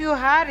 If you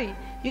hurry,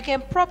 you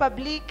can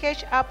probably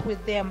catch up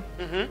with them.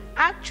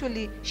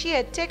 Actually, she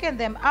had taken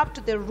them up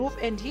to the roof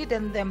and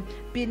hidden them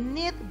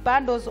beneath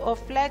bundles of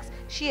flax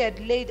she had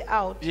laid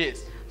out.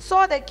 Yes.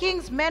 So the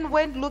king's men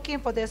went looking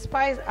for the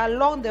spies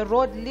along the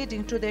road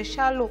leading to the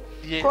shallow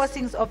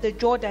crossings of the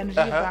Jordan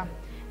River.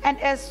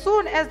 And as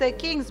soon as the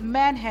king's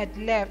men had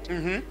left,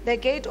 the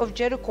gate of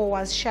Jericho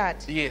was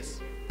shut. Yes.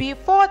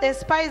 Before the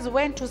spies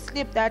went to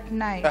sleep that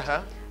night,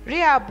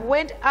 Rahab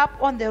went up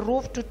on the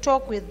roof to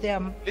talk with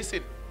them.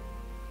 Listen,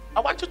 I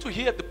want you to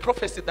hear the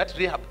prophecy that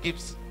Rahab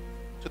gives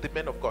to the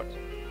men of God.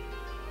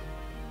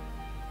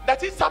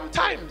 That is,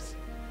 sometimes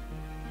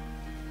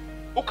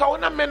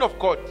ukaona men of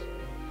God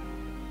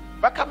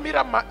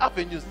vakamira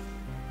maavenues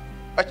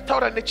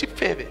vachitaura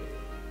nechipfeve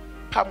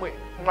pamwe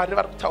Mwari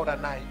vari kutaura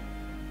naye.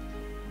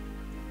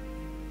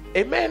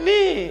 Amen.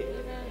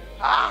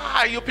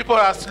 You people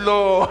are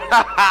slow.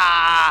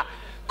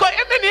 Ko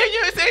amen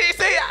you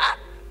say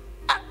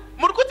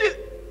muri kuti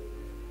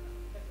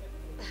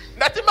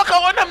ndati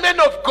makaona men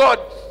of God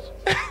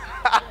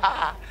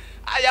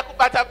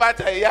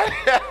ayakubata ya.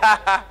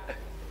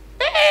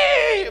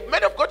 Hey,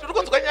 men of God uri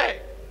kunzwa nyaya.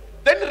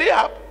 Then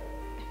Rahab.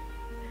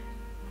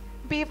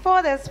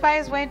 Before the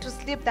spies went to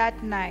sleep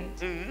that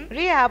night,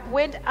 Rahab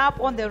went up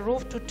on the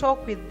roof to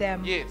talk with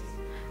them. Yes.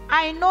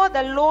 I know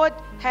the Lord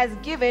has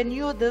given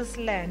you this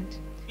land.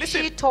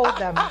 Listen, she told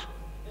them.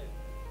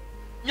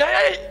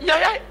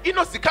 Nyaya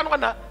inozikanwa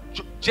na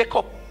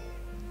Jacob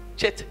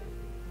chete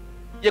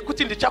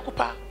yekuti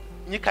ndichakupa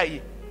nyika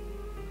iyi.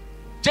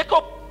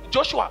 Jacob,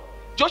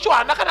 Joshua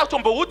anakana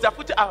kutomboudza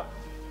futi ava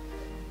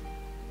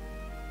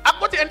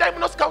akoti endai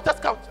muno scout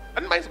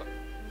Animaizwa.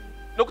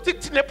 Nokuti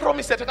tine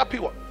promise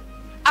yatakapiwa.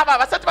 Ava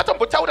vasati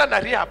vatombotaura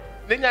naRehab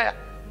nenyaya.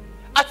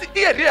 Asi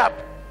iye Rehab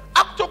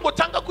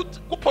akutongotanga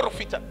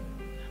kuprofita.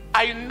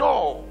 I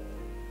know.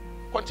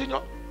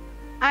 Continue.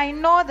 I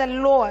know the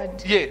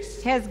Lord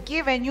Yes. has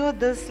given you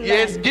this land. He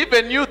has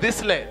given you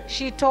this land.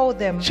 She told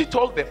them. She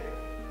told them.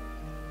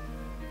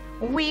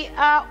 We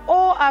are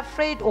all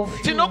afraid of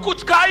you.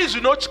 Tinokutkai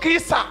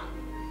zvinotyisa.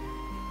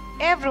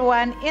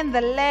 Everyone in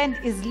the land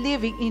is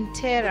living in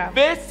terror.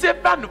 Vese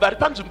vanhu vari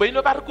panzvimbo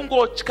ino vari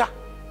kungotya.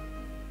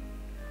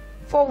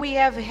 For we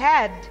have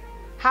heard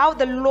how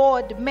the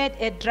Lord made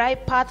a dry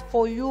path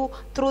for you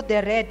through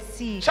the Red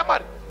Sea.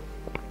 Shamari.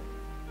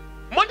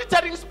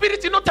 Monitoring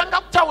spirit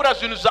inotanga kutaura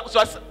zvinhu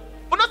zvasi.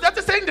 Unoziva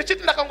kuti sei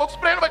ndichiti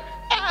ndakangokuspray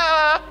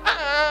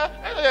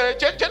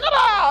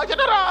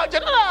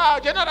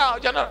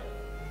general.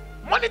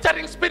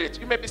 Monitoring spirit,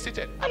 you may be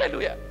seated.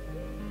 Hallelujah.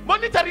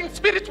 Monitoring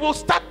spirit will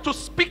start to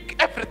speak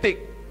everything.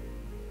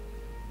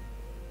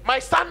 My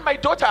son, my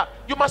daughter,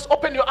 you must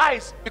open your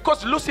eyes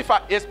because Lucifer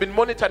has been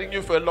monitoring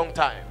you for a long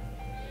time.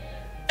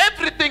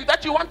 Everything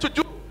that you want to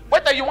do,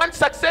 whether you want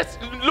success,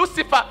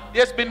 Lucifer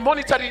has been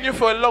monitoring you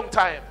for a long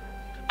time.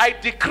 I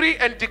decree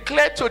and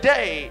declare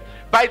today,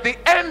 by the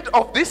end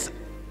of this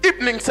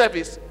evening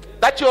service,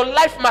 that your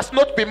life must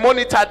not be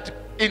monitored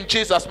in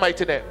Jesus'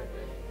 mighty name.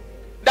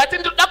 That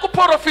in the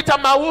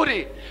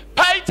mauri,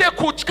 paite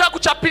kuchka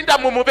kuchapinda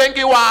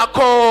mumuvengi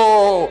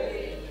wako.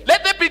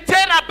 Let there be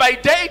terror by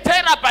day,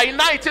 terror by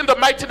night in the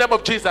mighty name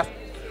of Jesus.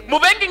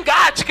 Muvengi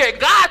ngachke.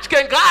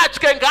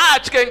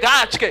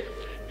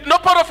 No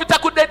profita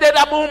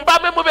kudedera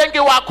mumbame muvengi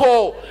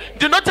wako.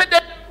 Do not say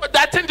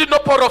that in the no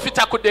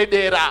profita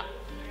kudedera.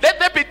 Let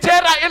there be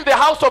terror in the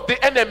house of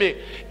the enemy,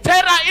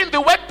 terror in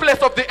the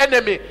workplace of the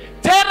enemy,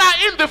 terror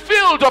in the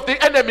field of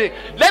the enemy.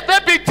 Let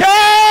there be terror.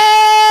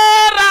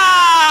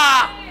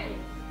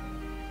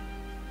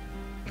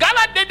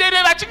 Gala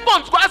dedera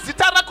chingonzwa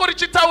zita rako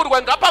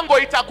richitaurwa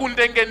ngapangoita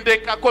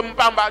kundengendeka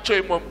kwempamba acho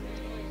imomo.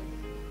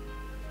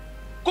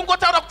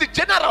 Kungotaura kuti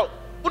general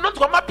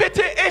unonzwa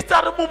mapete ese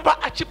ari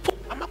mumba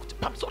achipfugama kuti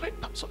pamusoro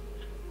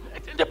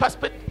ende pasi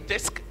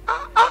pedesk.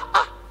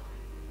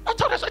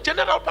 Ataura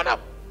zvageneral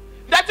panapo.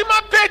 Ndati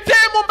mapete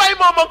mumba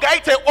imomo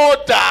ngaite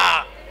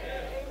order.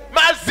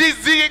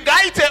 Mazizi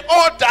ngaite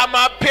order,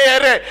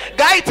 mapere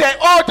ngaite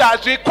order,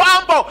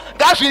 zvikwambo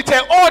ngazviite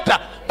order.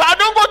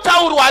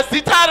 Panongotaurwa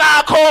zita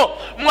rako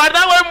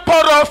mwana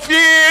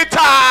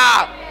wemprofita.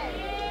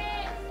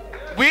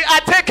 We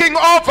are taking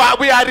over,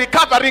 we are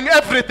recovering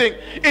everything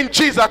in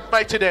Jesus'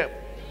 mighty name.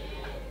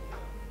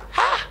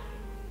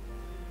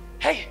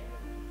 Hey,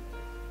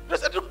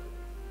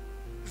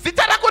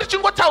 zita rako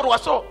richingotaurwa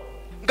so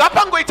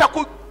ngapangoita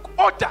ku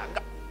order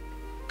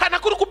kana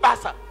kuri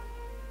kubasa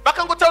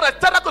vakangotaura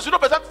zita rako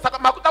zvinobva saka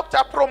makuda kuti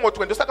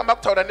apromotwe ndosaka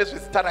makutaura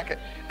nezvezita rake.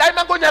 Dai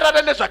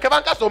mangonyarara nezvake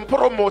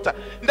vangazompromota.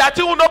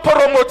 Ndati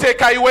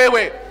unopromoteka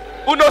iwewe,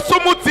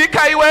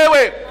 unosumudzika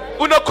iwewe,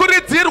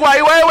 unokuridzirwa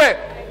iwewe.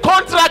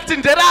 Contract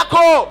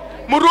nderako,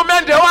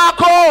 murume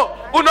ndewako,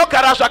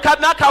 unogara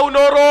zvakanaka,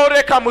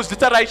 unororeka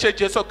muzita raIshe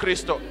Jesu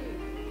Kristo.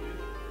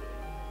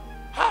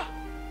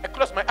 I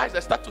close my eyes, I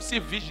start to see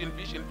vision.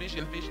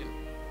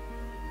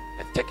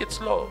 Let's take it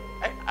slow.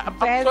 I'm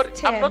sorry,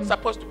 10. I'm not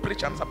supposed to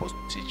preach, I'm supposed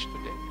to teach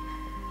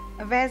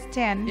today. Verse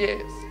 10.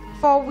 Yes.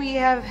 For we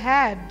have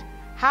heard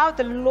how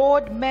the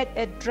Lord made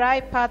a dry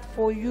path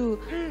for you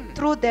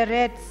through the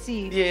Red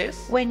Sea.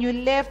 Yes. When you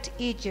left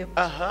Egypt.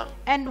 Uh-huh.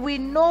 And we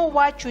know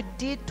what you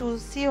did to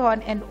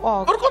Sihon and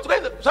Og.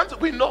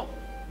 We know.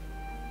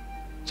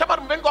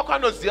 Shamari mvengi wako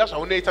anoziva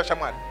zvaunoita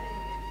shamari.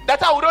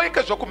 That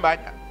auroike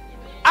zvokumbanya.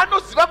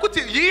 Anoziva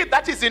kuti he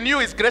that is in you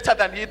is greater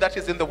than he that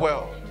is in the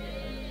world.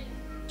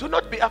 Do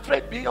not be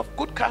afraid, be of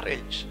good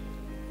courage.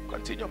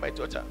 Continue, my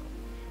daughter.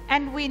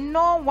 And we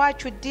know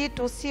what you did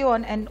to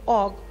Sihon and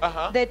Og,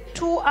 the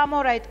two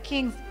Amorite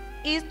kings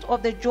east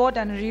of the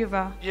Jordan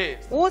River,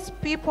 yes, whose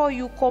people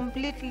you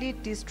completely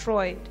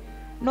destroyed.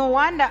 No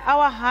wonder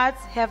our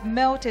hearts have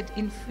melted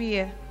in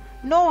fear.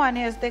 No one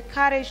has the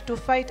courage to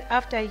fight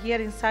after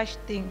hearing such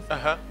things.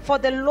 For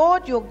the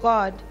Lord your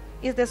God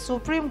is the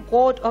supreme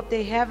God of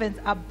the heavens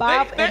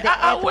above they and the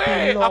are earth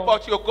aware below.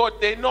 about your God.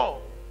 They know.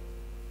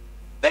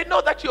 They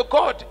know that your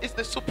God is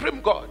the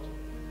supreme God.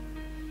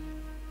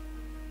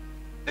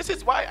 This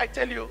is why I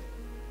tell you,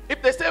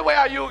 if they say, where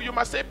are you? You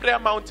must say prayer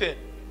mountain.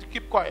 To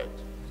keep quiet.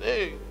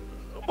 Say,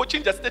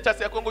 change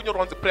status on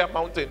the prayer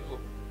mountain.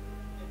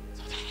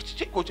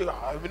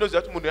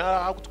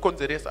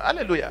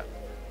 Hallelujah.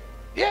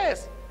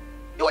 Yes.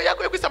 You are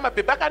going to say my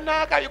baby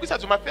kanaka, you go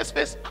to my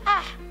face.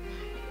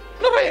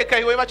 No way, can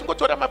you imagine go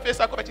to my face?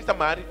 I go to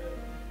marry.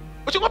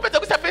 But you go to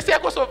the face. I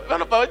go so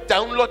one of our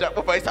download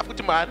over is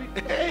to marry.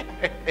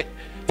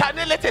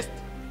 Tane latest.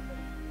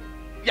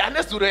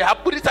 Yanes Zure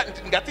have put it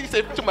ngati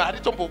say to marry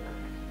tombo.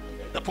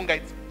 The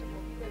pungait.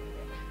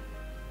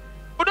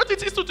 But not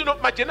it is to know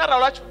my general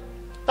watch.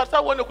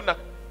 Tasa one kuna.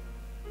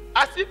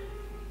 I see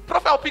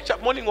profile picture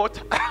morning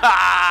water.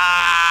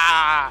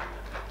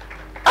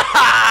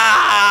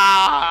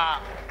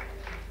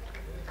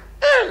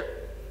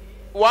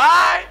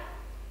 Why?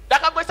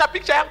 ndakangoisa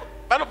picture yangu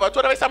vanobva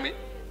vatora vaisa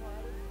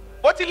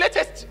voti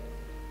latest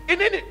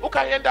inini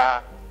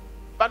ukaenda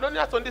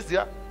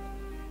vanonyatsondiziva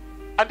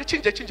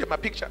handichinje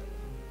mapicture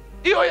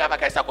iyoyo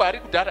yavakaisa kuhari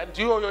kudhara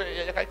ndiyoyo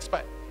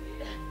yakaexpire.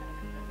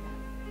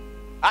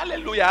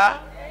 Haleluya.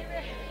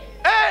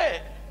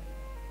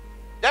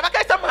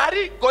 Yavakaisa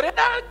muhari gore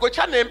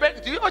gochanembe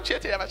ndiyo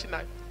chete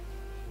yavachinayo.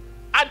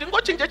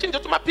 Handingochinje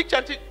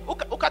tumapicture nti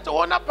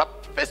ukatoona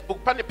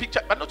paFacebook pane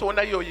picture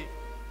vanotoona iyoyi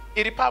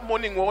iri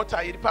morning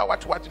water iri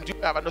what ndiyo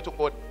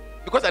yavanotoona,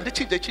 because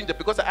handichinje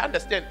because I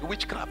understand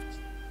witchcraft.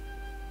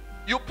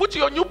 You put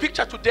your new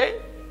picture today,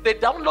 they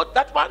download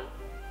that one,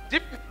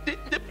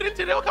 the print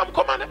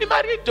reokamukomana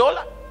imari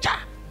 $1 cha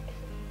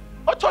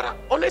otora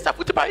onoisa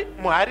futi pai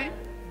muhari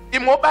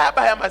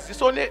imobaya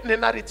maziso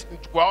nenariti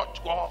ndwa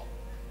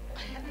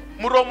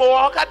muromo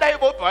wakadai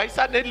vobva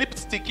vaisa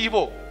nelipstick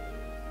ivo.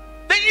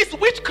 There is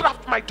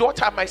witchcraft, my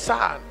daughter, my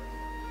son.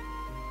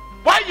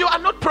 Why you are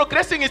not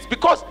progressing is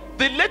because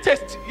the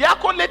latest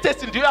yako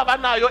latest ndiyo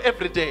yavanayo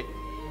every day.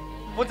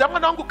 Vunza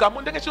mwana wangu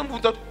gamu ndenge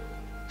chimvunza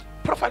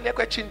profile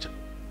yako yachinja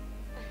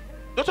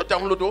ndoto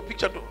download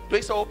picture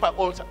ndoisa opa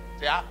altar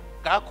ya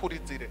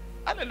ngakuridzire.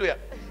 Hallelujah.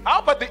 How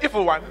about the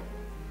evil one?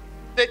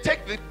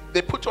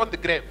 They put on the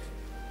grave.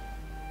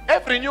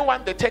 Every new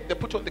one they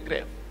put on the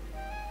grave.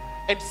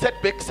 And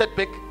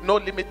setback, no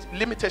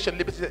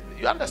limitation.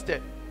 You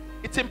understand?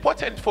 It's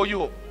important for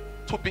you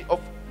to be of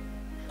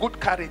good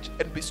courage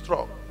and be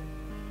strong.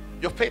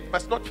 Your faith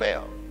must not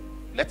fail.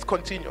 Let's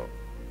continue.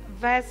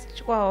 Verse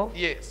 12.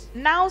 Yes.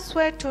 Now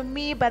swear to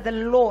me by the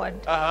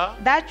Lord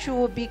that you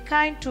will be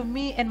kind to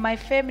me and my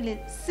family,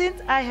 since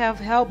I have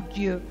helped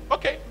you.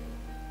 Okay.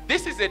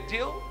 This is a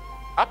deal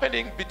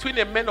happening between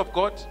a man of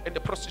God and a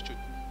prostitute.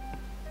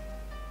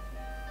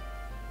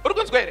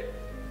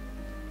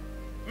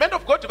 Man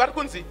of God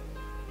varikunzi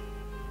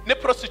ne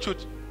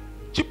prostitute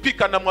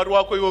chipika na mwari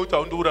wako iwe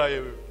utaundura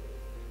yewe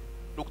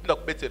ndokuti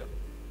ndakubetsera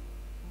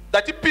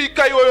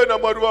ndatipika iwewe na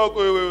mwari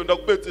wako iwe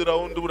ndakubetsera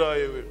undura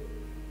yewe.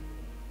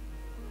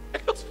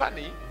 It looks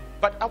funny,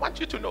 but I want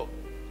you to know,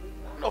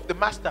 the plan of the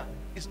master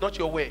is not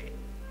your way.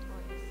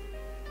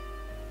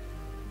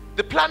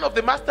 The plan of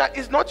the master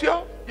is not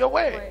your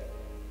way.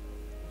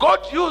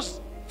 God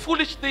used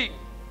foolish things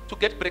to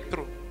get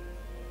breakthrough.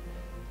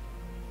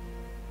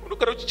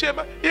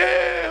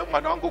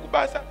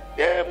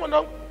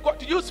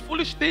 God used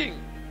foolish things.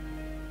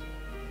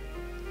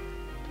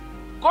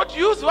 God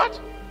used what?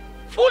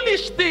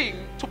 Foolish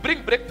thing to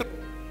bring breakthrough.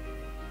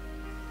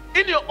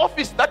 In your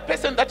office, that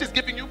person that is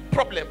giving you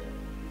problem,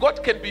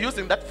 God can be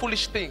using that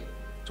foolish thing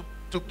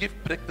to give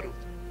breakthrough.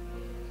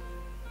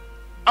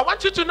 I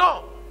want you to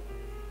know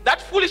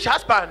that foolish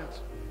husband,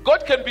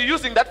 God can be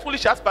using that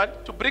foolish husband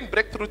to bring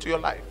breakthrough to your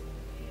life,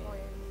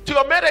 to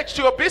your marriage,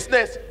 to your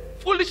business.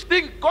 Foolish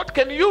thing God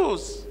can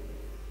use.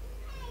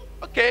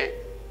 Okay,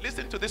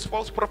 listen to this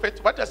false prophet.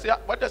 What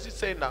does he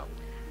say now?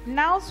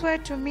 Now swear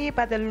to me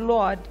by the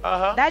Lord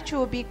that you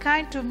will be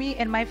kind to me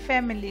and my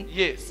family,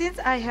 yes, since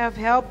I have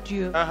helped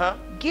you.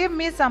 Give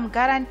me some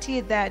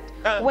guarantee that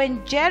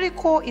when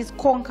Jericho is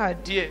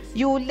conquered, yes,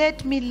 you will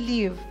let me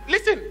live.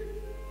 Listen,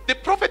 the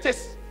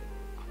prophetess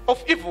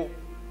of evil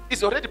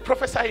is already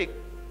prophesying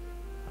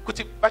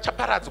kuti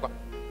vachaparadzwa,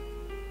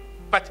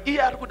 but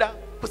iye ari kuda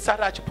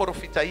kusara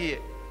achiprofita iye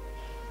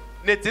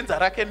nedzinza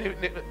rake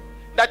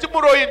ndati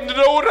muroyi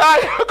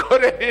ndinouraya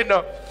gore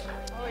rino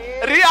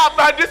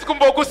riapa handisi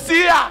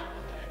kumbokusiya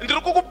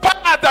ndiri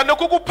kukuparadza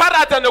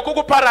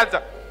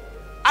nekukuparadza.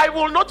 I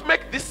will not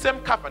make this same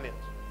covenant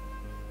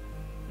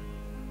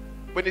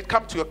when it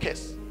comes to your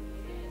case.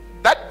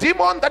 That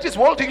demon that is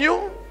holding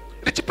you,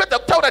 richipedza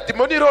kutaura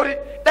demoni irori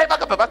dai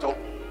vakabva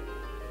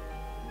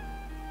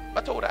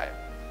vatouraya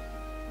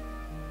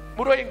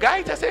muroyi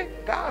ngaaita sei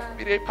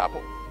ngaafire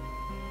ipapo.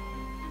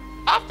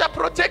 After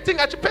protecting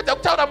achipedza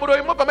kutaura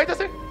muroyi mobva maita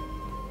sei.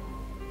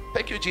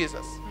 Thank you,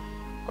 Jesus.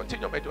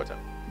 Continue, my daughter.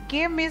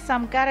 Give me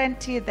some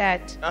guarantee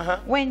that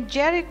when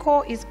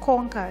Jericho is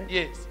conquered,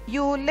 yes,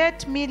 you will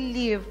let me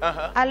live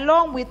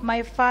along with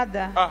my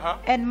father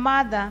and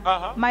mother,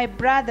 my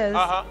brothers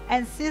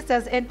and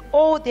sisters and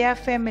all their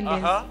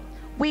families.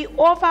 We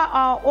offer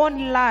our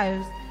own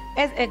lives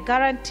as a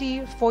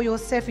guarantee for your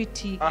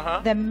safety.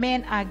 The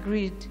men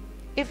agreed.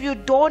 If you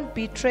don't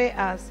betray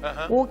us,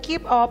 we'll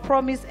keep our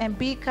promise and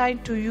be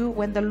kind to you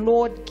when the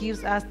Lord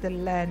gives us the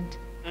land.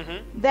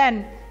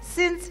 Then,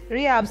 since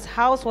Rahab's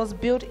house was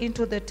built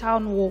into the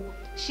town wall,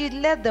 she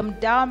let them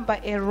down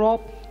by a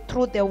rope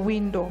through the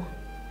window.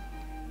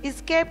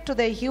 Escape to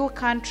the hill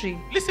country.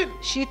 Listen,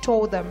 she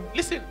told them.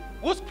 Listen,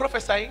 who's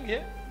prophesying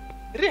here?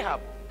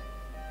 Rahab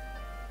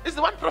is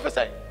the one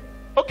prophesying.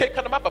 Okay,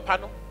 kanamaba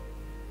pano.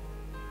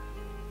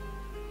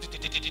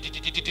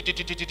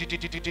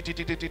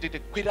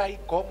 Kwirai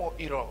gomo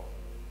iro.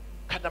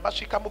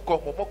 Kanamashika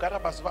mugomo mogara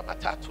mazuva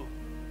matatu.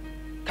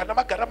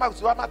 Kanamagara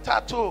mazuva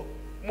matatu.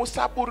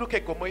 Musaburuke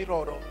gomo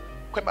iroro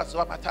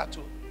kwemazuva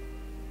matatu.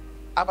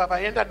 Ava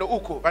vaenda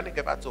nouko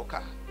vanenge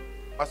vadzoka.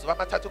 Mazuva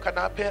matatu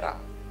kana apera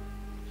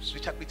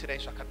zvichakuitirai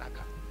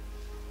zvakanaka.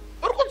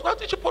 Uri kunzwa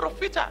kuti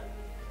chiprofita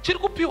chiri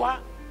kupiwa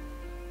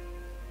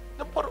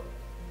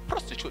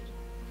prostitute.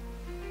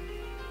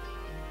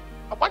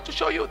 I want to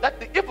show you that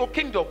the evil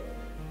kingdom,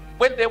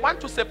 when they want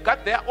to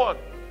safeguard their own,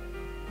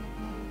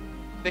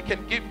 they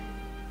can give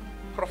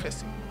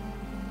prophecy.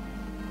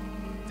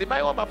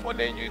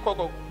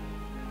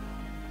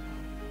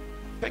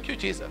 Thank you,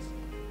 Jesus.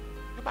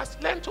 You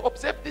must learn to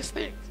observe these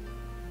things.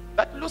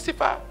 That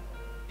Lucifer,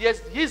 yes,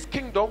 his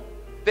kingdom,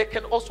 they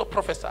can also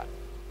prophesy.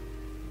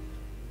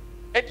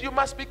 And you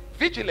must be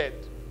vigilant.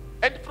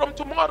 And from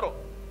tomorrow,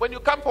 when you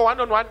come for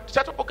one-on-one,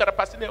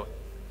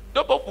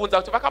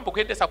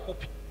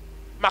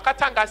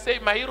 makatanga sei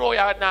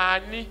mairoya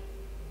nani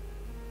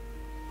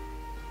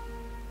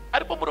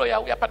aripo muroya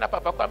uya pana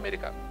papa ku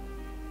America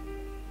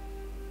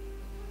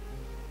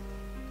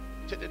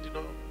chete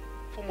ndino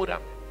fumura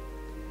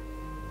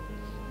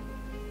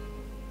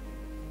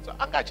so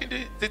anga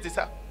chindi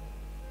dzidzisa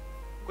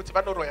kuti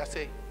vanoroya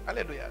sei.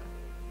 Hallelujah.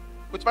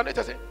 Kuti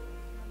vanoita sei,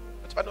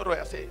 kuti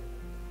vanoroya sei,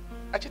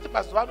 achiti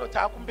mazuva ano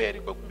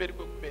taakumberi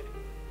kwekumberi.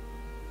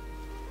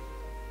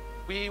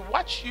 We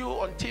watch you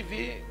on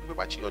TV, we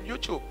watch you on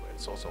YouTube, and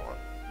so on.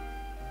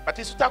 But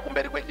it's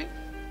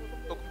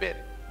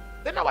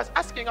then I was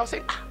asking, I was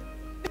saying,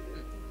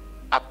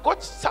 I've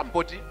got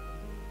somebody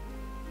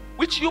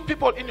which you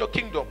people in your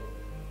kingdom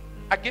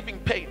are giving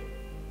pain.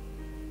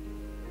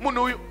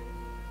 Munuyu,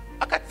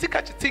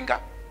 akatsika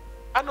chitinga,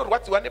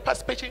 anorwadziwa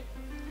nepasipechi,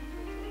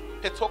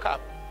 petsoka,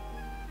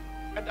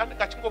 and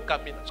anekachingo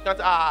gamina. She goes,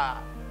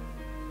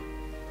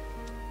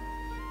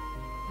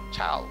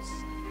 Charles.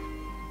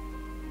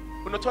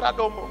 Unotora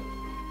dombo,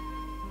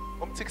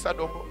 umtikisa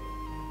dombo.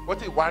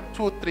 What is 1,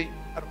 2, 3?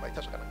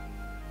 Arumaita shakana.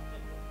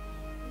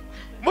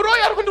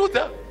 Muroya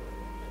rukunduza.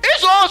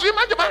 Izo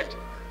manje.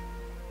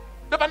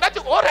 Ndabandati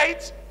all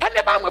right.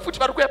 Pane bamwe futhi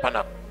bari kuya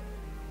pana.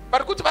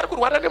 Bari kuti bari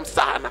kurwara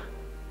nemsana.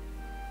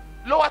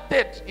 Lower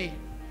third e.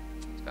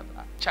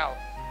 Ciao.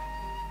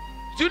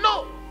 Do you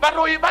know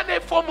baroyi bane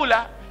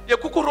formula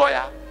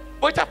yekukuroya,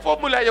 boita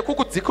formula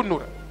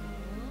yekukudzikunura.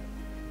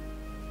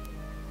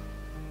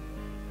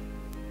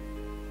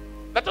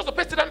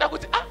 Natozopedzera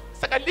ndakuti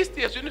saka list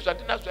yezvinhu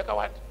zvandinazvo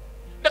yakawanda.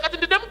 Ndakati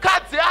ndine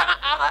mukadzi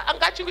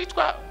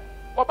angachingitwa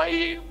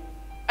wamai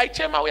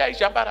aichema uya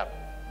aijambara.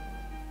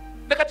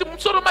 Ndakati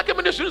mumusoro make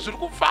mune zvinhu zviri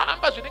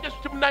kufamba zvinenge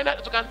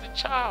zvichimunaina zvikanzi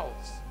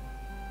Charles.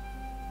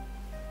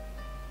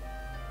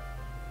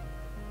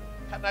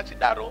 Kana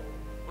achidaro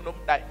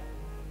unomudai.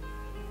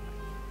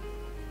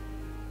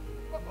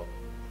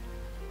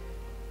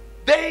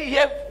 They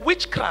have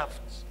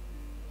witchcraft.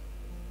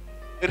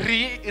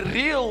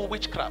 Real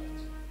witchcraft.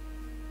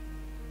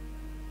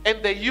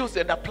 And they use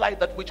and apply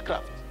that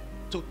witchcraft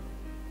to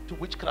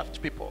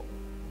witchcraft people.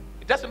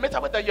 It doesn't matter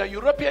whether you're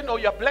European or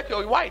you're black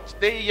or white.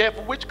 They have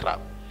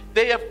witchcraft.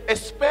 They have a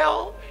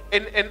spell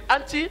and an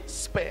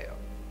anti-spell.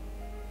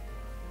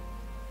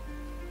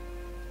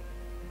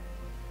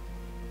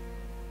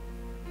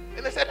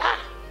 And they said,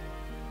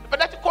 but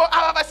that's called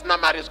our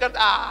marriage.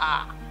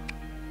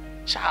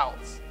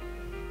 Charles.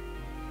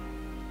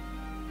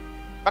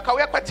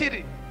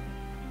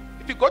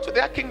 If you go to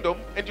their kingdom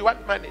and you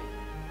want money,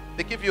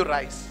 they give you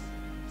rice.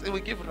 Say,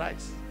 we give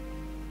rice.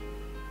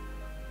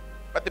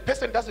 But the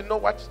person doesn't know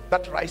what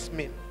that rice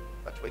means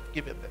that we've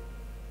given them.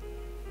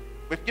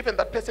 We've given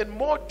that person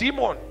more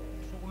demon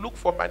to look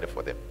for money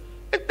for them.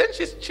 And then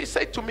she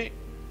said to me,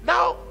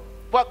 now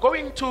we're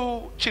going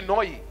to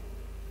Chinoi.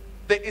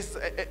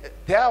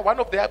 They are one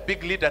of their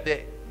big leaders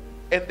there.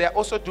 And they're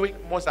also doing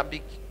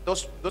Mozambique.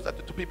 Those are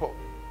the two people.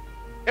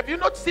 Have you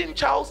not seen,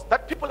 Charles,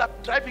 that people are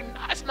driving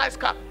nice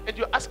car and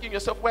you're asking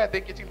yourself where are they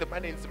getting the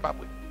money in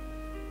Zimbabwe?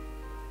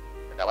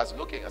 And I was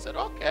looking, I said,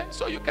 okay,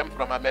 so you came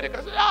from America.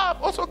 I said,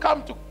 I've also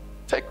come to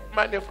take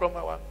money from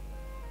our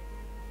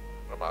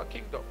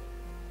kingdom.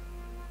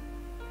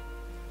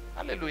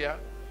 Hallelujah.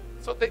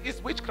 So there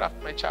is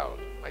witchcraft, my child,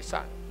 my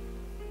son.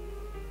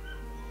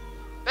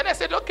 Then I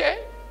said,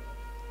 okay,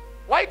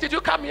 why did you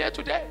come here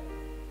today?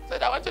 I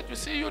said, I wanted to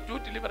see you do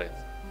deliverance.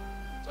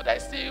 So that I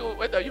see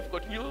whether you've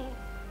got new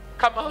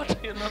come out,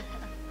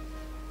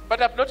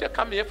 But I've not yet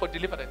come here for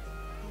deliverance.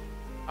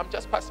 I'm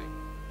just passing.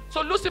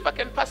 So Lucifer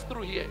can pass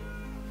through here.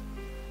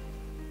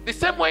 The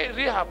same way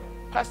Rahab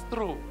passed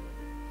through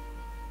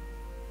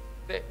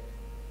there.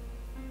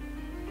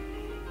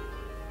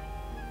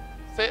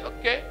 Say,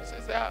 okay.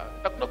 Say,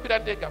 I'm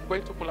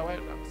going to Pulawayo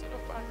now. I said,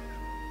 oh, fine.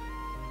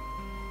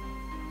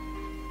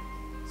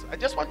 So I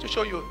just want to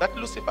show you that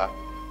Lucifer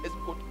has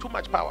got too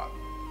much power.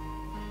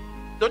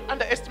 Don't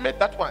underestimate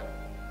that one.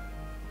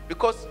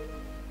 Because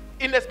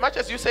in as much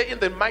as you say in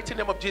the mighty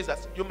name of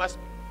Jesus, you must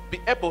be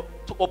able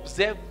to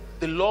observe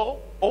the law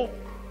of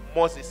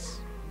Moses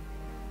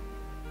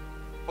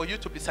for you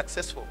to be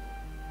successful.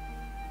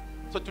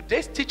 So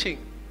today's teaching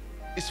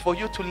is for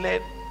you to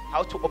learn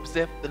how to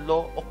observe the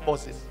law of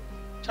Moses.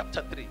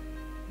 Chapter 3.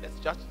 Let's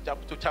just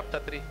jump to chapter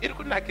 3.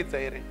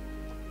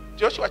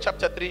 Joshua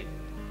chapter 3,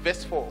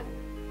 verse 4.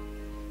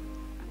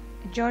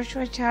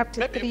 Joshua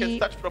chapter 3. Maybe you can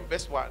start from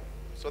verse 1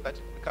 so that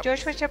it becomes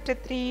Joshua chapter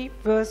 3,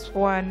 verse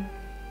 1.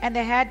 And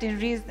they had in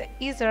Rees the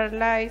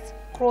Israelites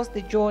crossed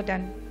the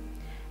Jordan.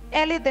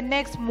 Early the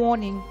next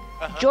morning,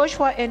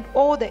 Joshua and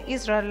all the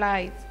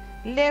Israelites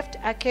left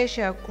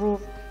Acacia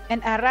Grove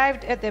and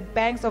arrived at the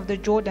banks of the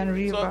Jordan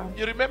River. So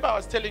you remember I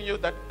was telling you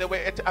that they were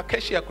at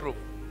Acacia Grove.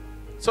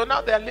 So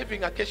now they are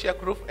leaving Acacia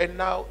Grove, and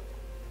now,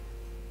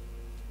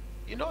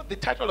 you know, the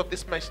title of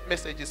this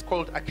message is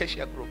called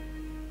Acacia Grove.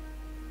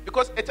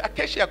 Because at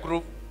Acacia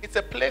Grove, it's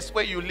a place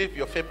where you live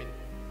your family,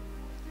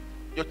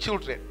 your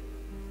children,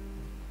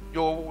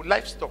 your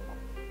livestock,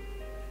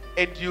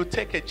 and you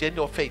take a journey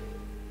of faith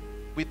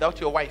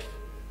without your wife.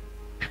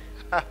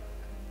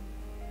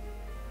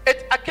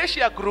 At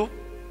Acacia Grove,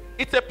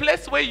 it's a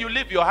place where you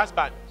leave your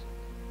husband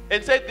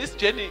and say, this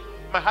journey,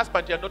 my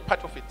husband, you are not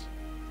part of it.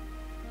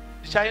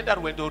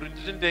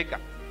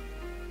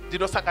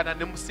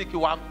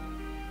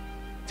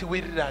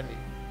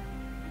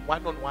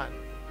 One on one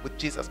with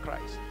Jesus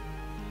Christ.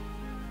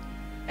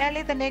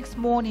 Early the next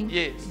morning,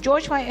 Yes.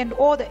 Joshua and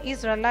all the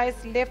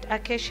Israelites left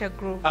Acacia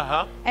Grove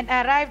and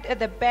arrived at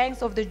the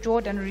banks of the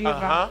Jordan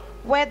River,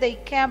 where they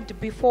camped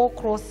before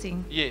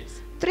crossing. Yes.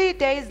 3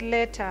 days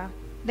later,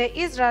 the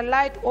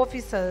Israelite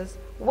officers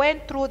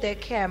went through the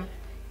camp,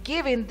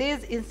 giving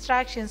these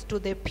instructions to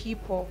the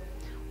people.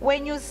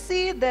 When you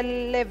see the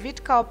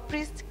Levitical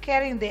priest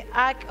carrying the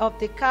ark of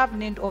the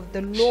covenant of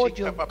the Lord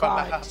your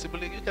God.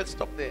 You can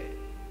stop there.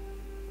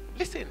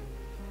 Listen,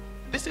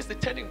 this is the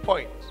turning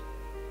point.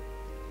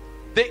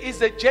 There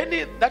is a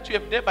journey that you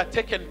have never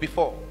taken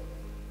before,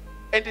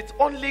 and it's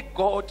only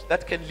God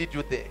that can lead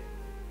you there.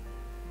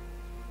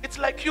 It's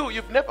like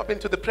you've never been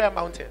to the prayer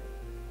mountain.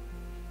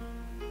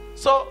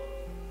 So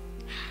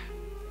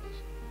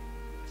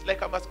it's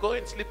like I must go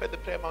and sleep at the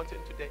prayer mountain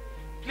today.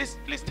 Please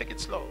take it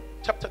slow.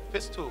 Chapter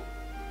verse 2.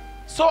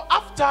 So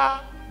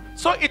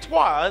it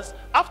was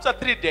after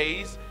 3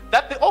 days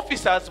that the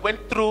officers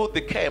went through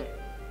the camp,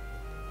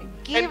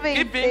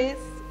 Giving these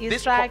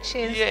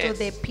instructions yes, to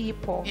the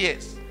people.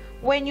 Yes.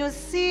 When you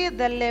see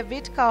the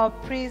Levitical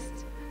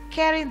priest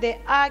carrying the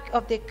ark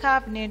of the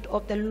covenant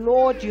of the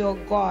Lord your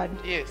God,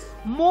 Yes.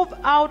 move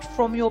out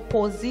from your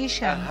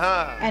position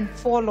and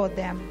follow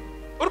them.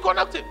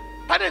 Urikuona kuti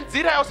pane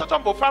nzira yausati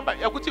wambofamba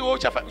yakuti iwe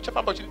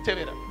uchafamba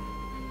uchitevera.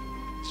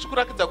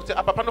 Zvichikurakidza kuti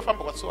apa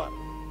panofamba kwasuwa.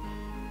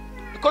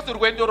 Because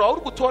rwendo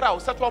rwauri kutora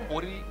hausati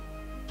wambori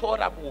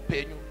tora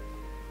muupenyu.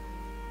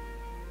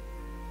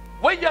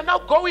 Where you are now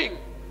going,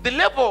 the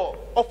level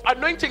of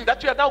anointing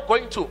that you are now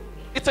going to,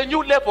 it's a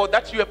new level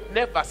that you have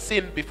never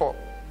seen before.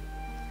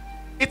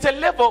 It's a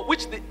level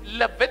which the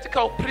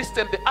Levitical priest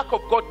and the ark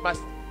of God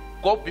must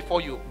go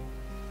before you.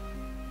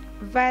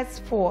 Verse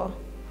 4.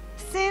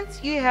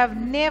 Since you have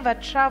never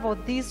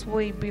traveled this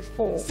way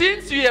before,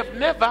 Since you have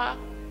never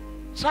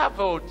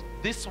traveled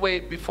this way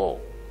before,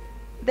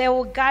 they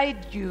will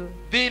guide you.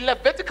 the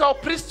Levitical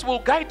priest will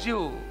guide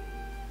you.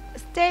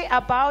 Stay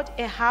about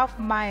a half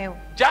mile.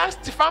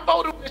 Just famba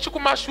uri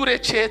nechikumashure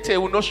chete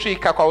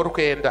unosvika kwauri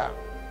kuenda.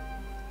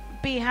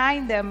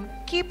 Behind them,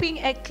 keeping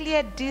a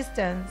clear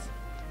distance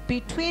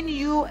between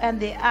you and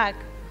the ark.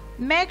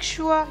 Make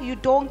sure you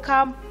don't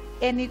come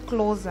any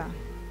closer.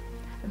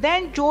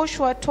 Then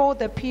Joshua told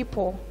the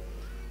people,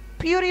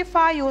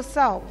 purify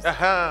yourselves,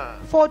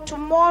 for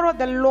tomorrow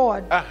the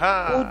Lord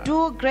will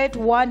do great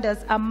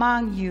wonders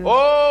among you.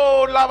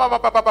 Oh,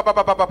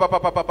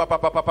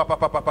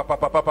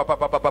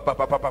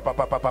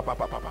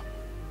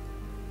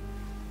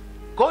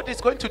 God is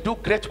going to do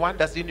great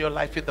wonders in your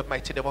life in the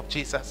mighty name of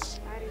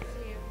Jesus.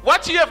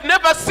 What you have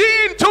never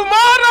seen, tomorrow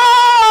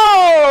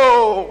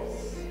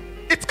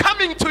it's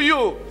coming to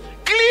you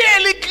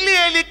clearly.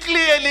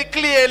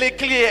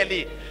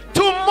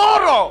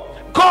 Tomorrow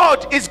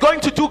God is going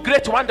to do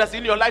great wonders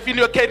in your life, in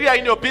your career,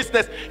 in your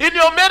business, in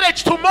your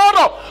marriage.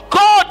 Tomorrow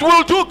God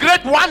will do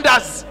great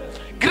wonders.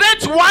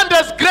 Great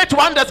wonders.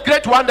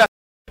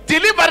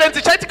 Deliverance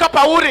ichaitika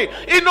pauri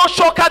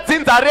inoshoka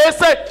dzinza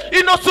rese,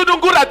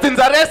 inosudungura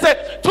dzinza rese.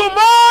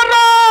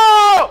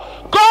 Tomorrow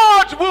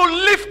God will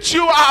lift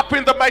you up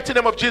in the mighty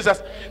name of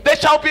Jesus. There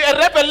shall be a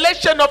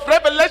revelation of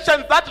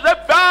revelations that reveal.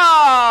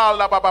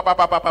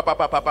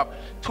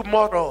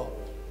 Tomorrow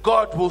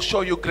God will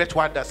show you great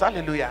wonders.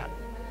 Hallelujah.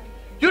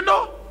 You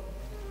know,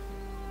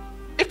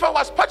 if I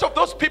was part of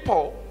those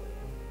people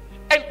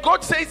and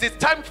God says it's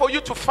time for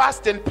you to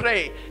fast and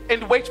pray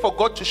and wait for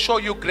God to show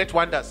you great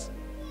wonders,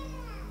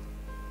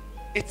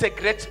 it's a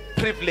great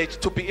privilege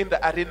to be in the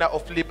arena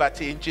of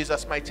liberty in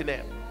Jesus' mighty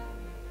name.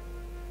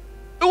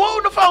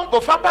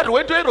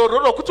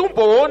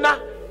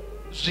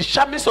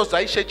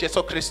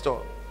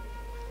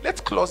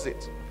 Let's close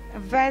it.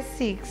 Verse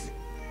 6.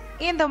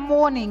 In the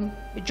morning,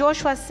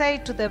 Joshua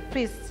said to the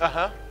priests,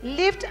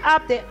 lift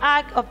up the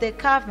ark of the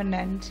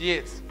covenant,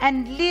 Yes.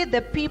 and lead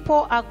the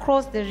people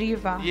across the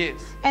river. Yes.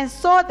 And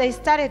so they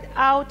started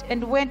out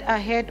and went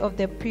ahead of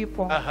the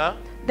people.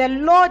 The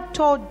Lord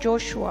told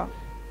Joshua,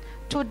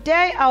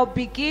 today I'll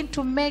begin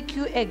to make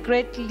you a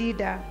great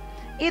leader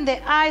in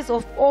the eyes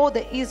of all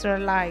the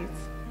Israelites.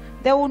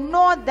 They will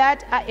know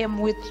that I am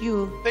with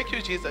you. Thank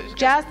you, Jesus.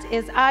 Just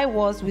as I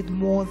was with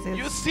Moses.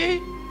 You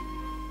see,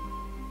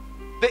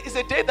 there is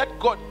a day that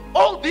God,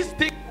 all these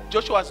things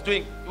Joshua was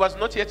doing, he was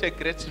not yet a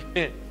great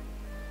man.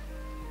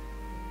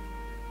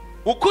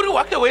 ukuru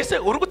hwake hwese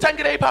huri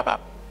kutangira ipapa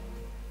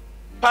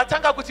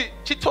patanga kuti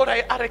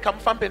chitorai areka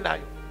mufambe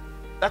nayo.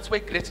 That's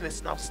where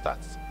greatness now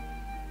starts.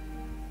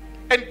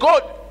 And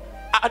God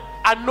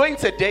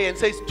anoints a day and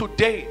says,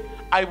 today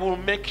I will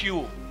make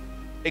you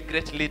a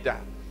great leader.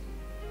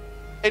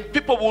 And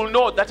people will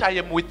know that I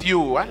am with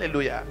you.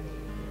 Hallelujah.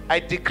 I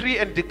decree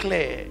and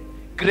declare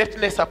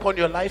greatness upon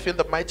your life in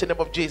the mighty name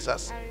of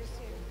Jesus.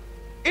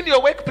 In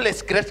your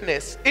workplace,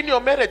 greatness. In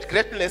your marriage,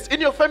 greatness. In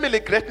your family,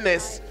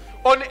 greatness.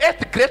 On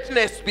earth,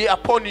 greatness be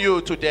upon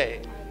you today.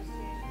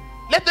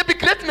 Let there be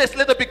greatness,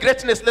 let there be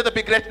greatness, let there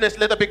be greatness,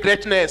 let there be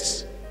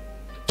greatness.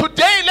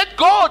 Today, let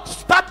God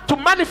start to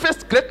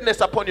manifest greatness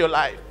upon your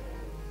life.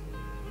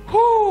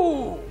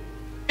 Whoo.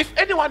 If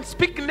anyone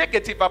speaks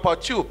negative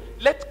about you,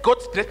 let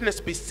God's greatness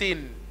be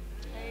seen.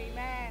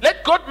 Amen.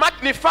 Let God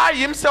magnify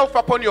himself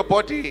upon your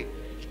body.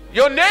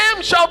 Your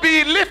name shall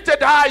be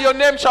lifted high, your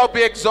name shall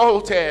be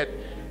exalted.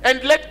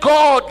 And let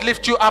God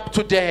lift you up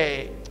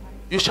today.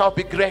 You shall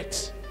be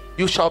great.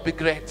 You shall be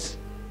great.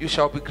 You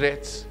shall be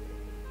great.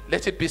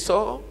 Let it be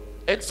so,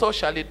 and so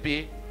shall it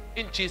be.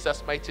 In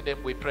Jesus' mighty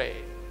name we pray.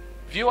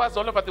 Viewers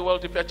all over the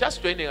world, if you are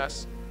just joining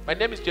us, my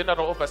name is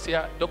General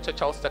Overseer Dr.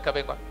 Charles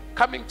Takavengwa,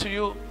 coming to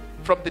you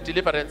from the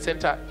Deliverance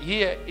Center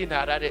here in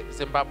Harare,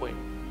 Zimbabwe.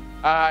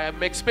 I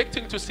am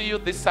expecting to see you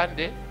this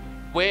Sunday,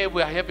 where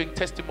we are having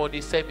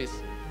testimony service.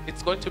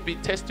 It's going to be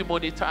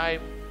testimony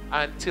time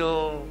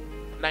until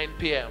 9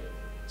 p.m.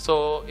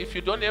 So if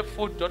you don't have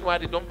food, don't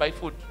worry, don't buy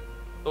food.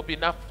 There'll be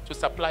enough to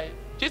supply.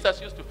 Jesus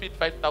used to feed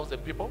 5,000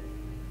 people.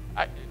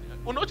 Right?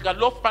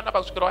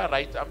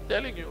 I'm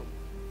telling you.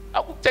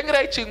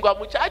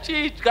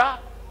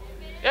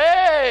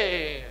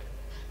 Hey,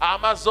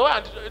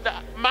 Amazon,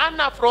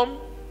 manna from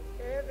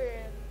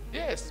heaven.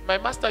 Yes, my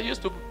master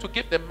used to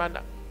give them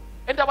manna.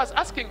 And I was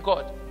asking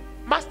God,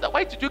 Master,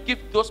 why did you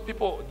give those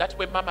people that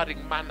were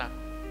murmuring manna?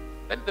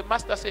 Then the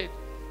master said,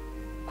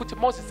 Kuti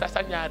Moses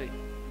asanyari.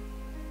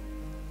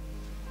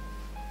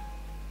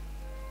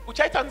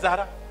 Uchaita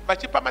nzara,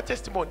 vachipa ma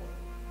testimony.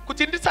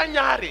 Kuti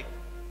ndisanyari.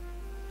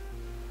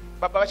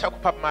 Baba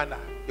vachakupa mana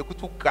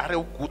yekuti ugare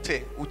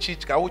ugute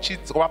uchidya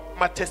uchidzwa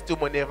ma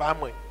testimony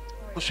evamwe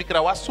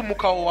kusvikira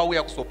wasumukawo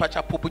wauya kuzopa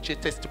chapupu che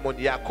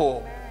testimony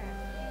yako.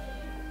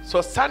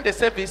 So Sunday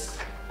service,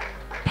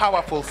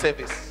 powerful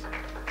service.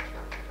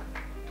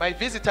 My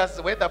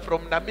visitors, whether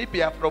from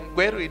Namibia, from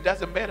Gweru, it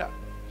doesn't matter.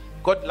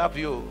 God love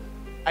you.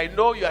 I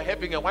know you are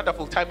having a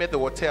wonderful time at the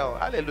hotel.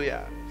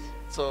 Hallelujah.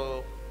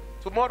 So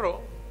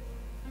tomorrow,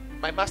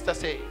 my master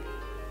say,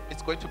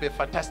 it's going to be a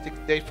fantastic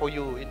day for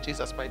you in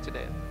Jesus' mighty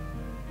name.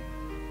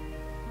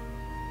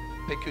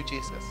 Thank you,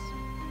 Jesus.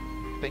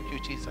 Thank you,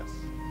 Jesus.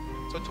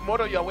 So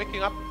tomorrow you are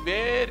waking up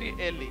very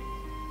early.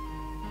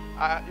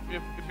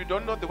 If you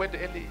don't know the word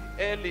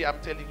early, I'm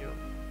telling you,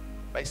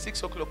 by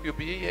 6 o'clock you'll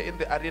be here in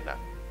the arena.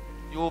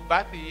 You will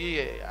bath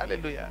here.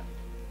 Hallelujah.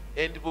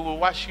 And we will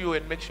wash you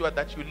and make sure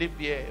that you live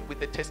here with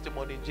the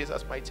testimony in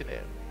Jesus' mighty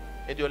name.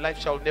 And your life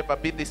shall never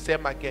be the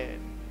same again.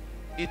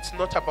 It's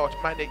not about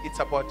money, it's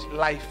about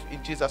life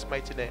in Jesus'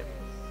 mighty name.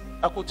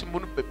 So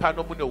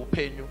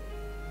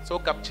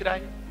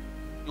Gapchirai,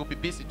 you'll be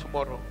busy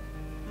tomorrow.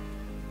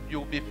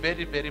 You'll be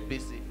very, very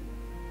busy.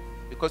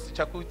 Because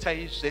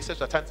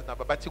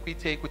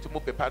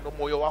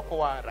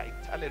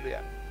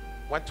hallelujah.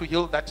 Want to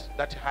heal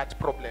that heart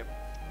problem.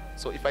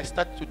 So if I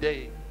start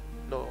today,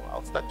 no,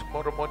 I'll start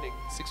tomorrow morning,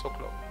 6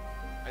 o'clock.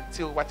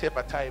 Until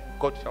whatever time,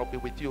 God shall be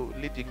with you,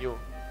 leading you.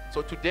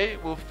 So today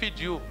we'll feed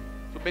you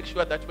to make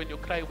sure that when you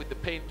cry with the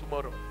pain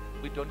tomorrow,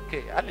 we don't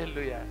care.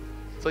 Hallelujah.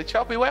 So it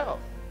shall be well.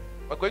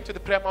 We're going to the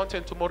prayer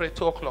mountain tomorrow at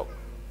 2 o'clock.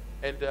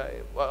 And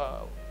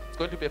it's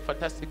going to be a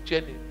fantastic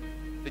journey,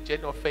 the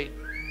journey of faith.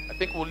 I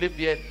think we'll leave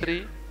here at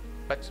 3,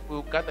 but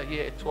we'll gather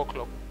here at 2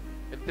 o'clock.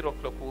 And 3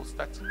 o'clock we'll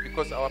start,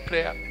 because our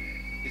prayer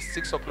is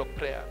 6 o'clock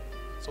prayer.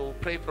 So we'll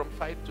pray from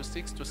 5 to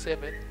 6 to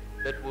 7,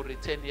 then we'll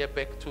return here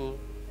back to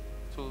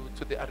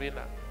the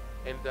arena.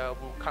 And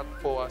we'll come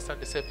for our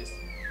Sunday service.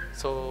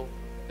 So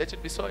let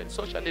it be so, and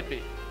so shall it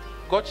be.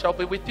 God shall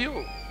be with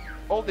you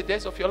all the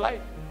days of your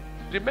life.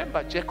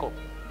 Remember Jacob.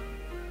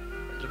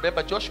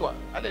 Remember Joshua.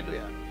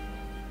 Hallelujah.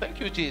 Thank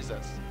you,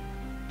 Jesus.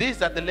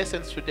 These are the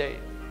lessons today.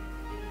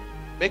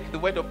 Make the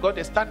word of God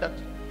a standard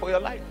for your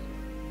life,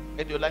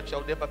 and your life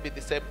shall never be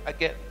the same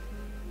again.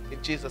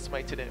 In Jesus'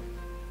 mighty name.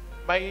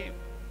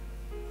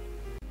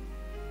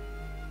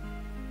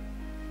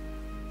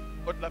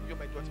 God love you,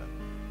 my daughter,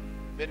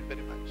 very,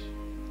 very much.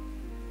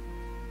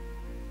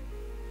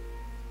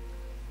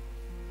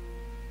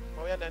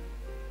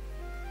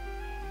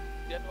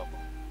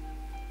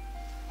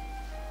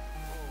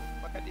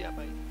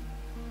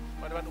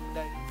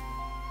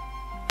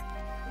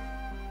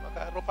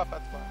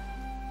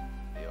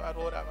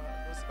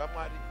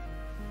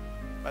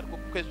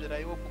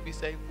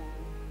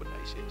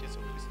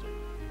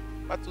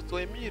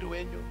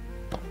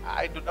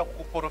 I do not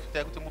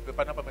kuprofita kuti mupe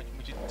panapa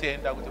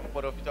muchitenda kuti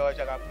muprofita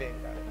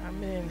wachakapenga.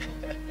 Amen.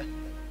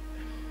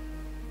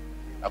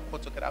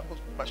 Akupotsokera ako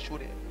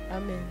kumashure.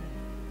 Amen.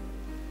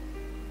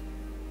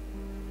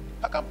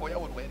 Akamboya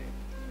urwere.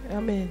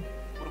 Amen.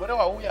 Uri murwere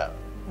wauya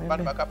vanhu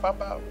Amen.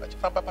 vakafamba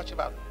vachifamba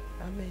pachivanhu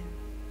Amen.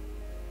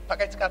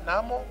 pakaitika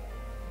nhamo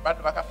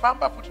vanhu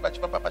vakafamba futi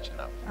vachifamba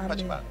Amen.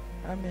 pachivanhu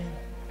Amen.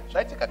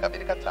 zvaitika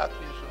kaviri katatu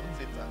izvo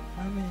kudzidza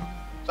Amen.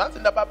 zvanzi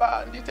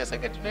nababa ndiite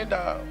senge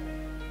tinoenda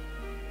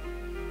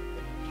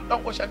tinoda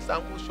kungoshandisa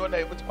hangu shona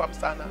yekuti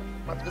kwamusana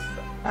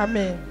manzwisisa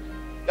Amen.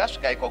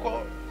 ndasvika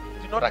ikoko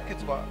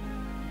ndinorakidzwa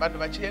vanhu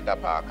vachienda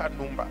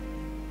pakanhumba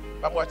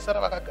vamwe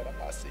vachisara vakagara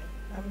pasi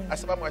Amen.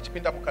 asi vamwe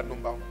vachipinda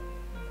mukanhumba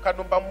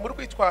mukanhumba muri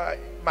kuitwa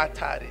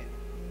matare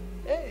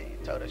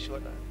taura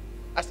shona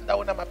asi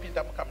ndaona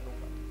mapinda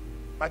mukanhumba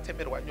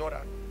matemerwa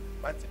nyora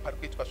manzi pari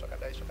kuitwa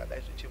zvakadai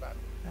zvakadai zvechivanhu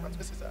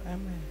manzwisisa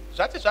Amen.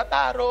 zvati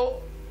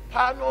zvadaro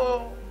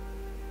pano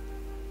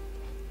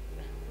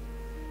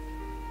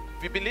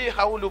vibili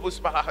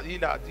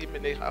hauluvusmahahila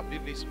dimeneha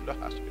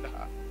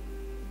bilisulahaspilaha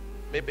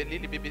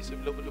mebelili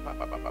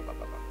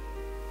bibisimlobulupapapapapapa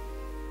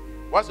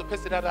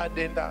wazopedzisira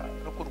radenda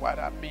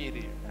rokurwara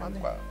miri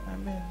manzwa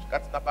Amen.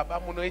 zvikati nababa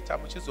munoita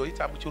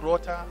muchizoita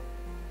muchirota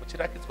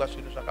muchirakidzwa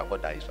zvinhu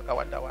zvakangodai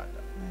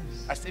zvakawanda-wanda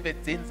Yes. asi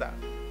vedzinza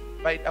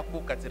vaida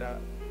kugadzira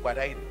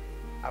gwara iri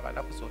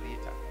havana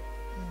kuzoriita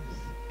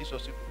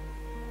izvozvi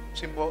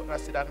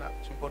tsvimborasirana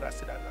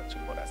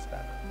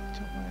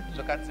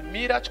zvakanzi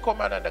mira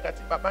chikomana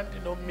ndakati baba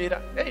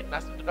ndinomira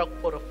nhasi ndoda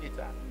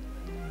kuprofita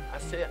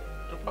asi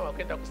ndinofanira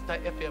kuenda kustar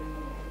fm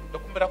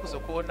ndokumbira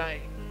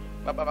kuzokuonai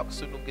baba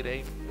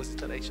vakusunungirei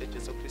muzita raishe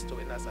jesu kristu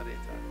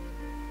wenazareta.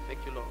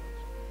 Thank you Lord.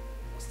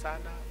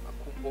 Musana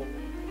makumbo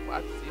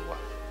wadziwa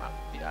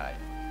mapi aya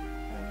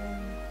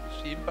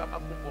zvimba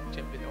makumbo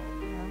mutemberi wako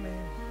Amen.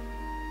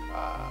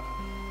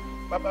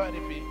 baba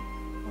varipi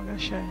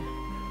Wakashaya.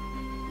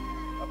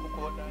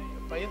 vakukuonai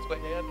mainzwa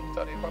nyaya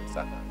ndokutaurei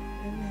kwamusana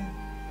Amen.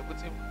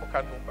 nekuti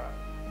mukanhumba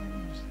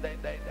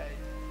Amen. dai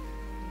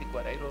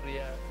igwara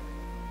iroriya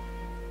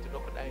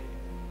ndinokudai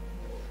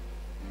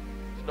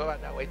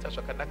ndinovana waita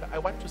zvakanaka. I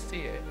want to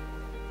see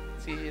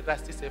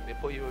tirasise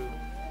mhepo iyoyo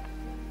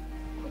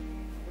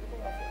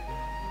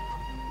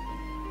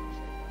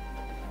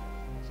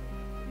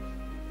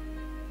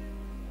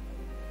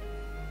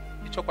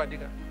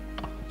ichokwandika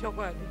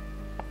Chokwadi.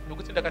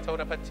 nokuti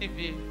ndakataura patv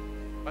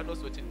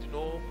vanozoti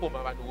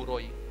ndinopoma vanhu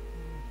uroyi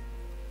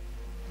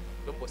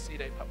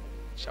ndombosiyira ipapo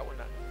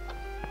shaona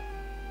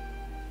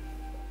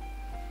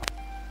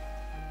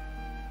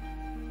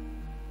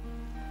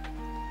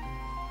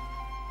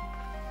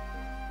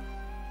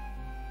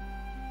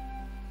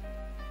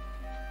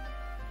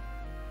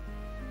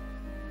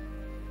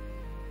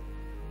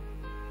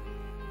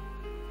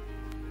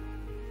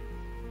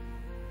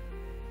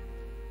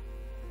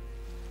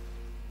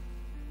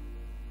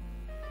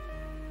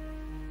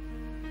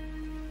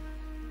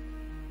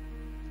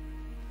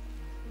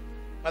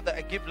Father,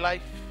 I give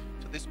life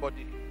to this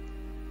body.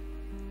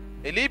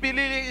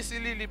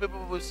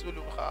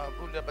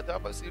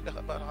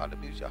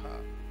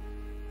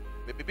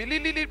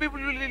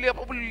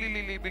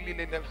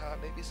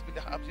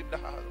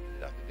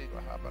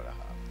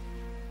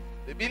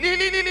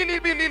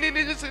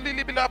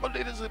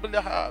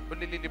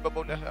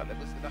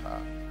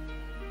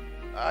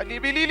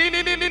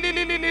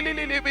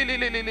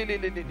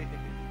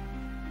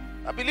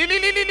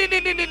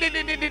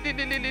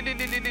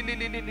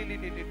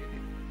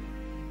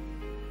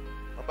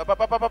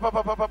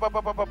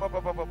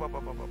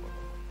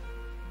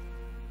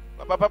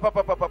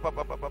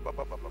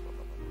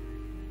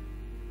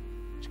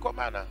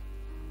 Chikomana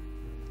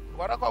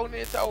kurwara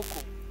kwaunoita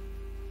uku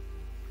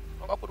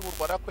wanga kuri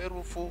kurwara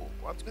kwerufu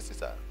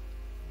wanzwisisa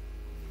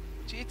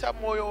uchiita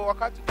mwoyo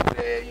wakati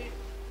kurei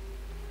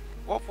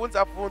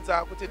wobvunza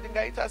kuti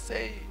ndingaita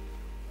sei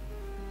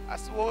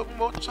asi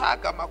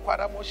motsvaga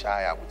makwara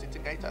moshaya kuti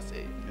tingaita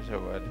sei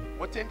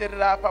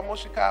motenderera apa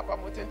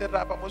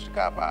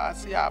mosvika apa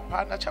asi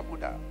hapana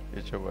chabuda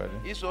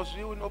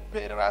izvozvi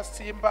unoperera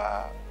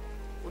simba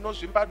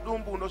unozvimba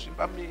dumbu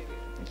unozvimba miri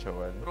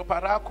ropa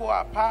rako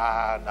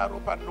hapana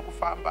ropa riri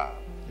kufamba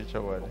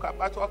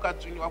ukabatwa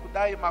ukadzvinyiwa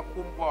kudai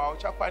makumbo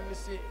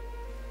hauchakwanisi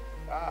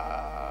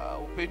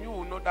upenyu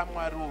hunoda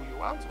mwari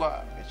uyu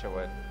wanzwa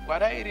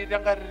gwara iri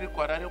ranga riri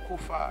gwara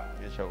rekufa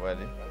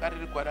ranga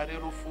riri gwara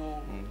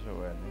rerufu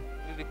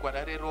riri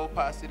gwara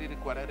reropa asi riri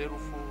gwara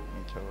rerufu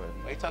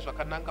waita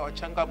zvakananga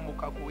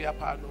wachangamuka kuuya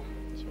pano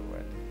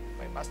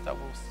my master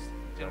will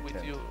deal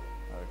with you.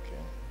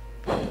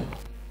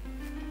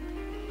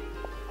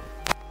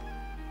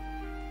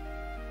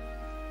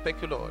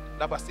 Thank you Lord.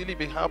 Nabasili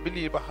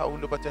bihabili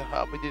bahaulu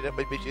batahabili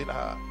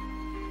nabibijila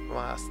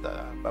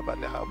master baba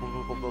lehabu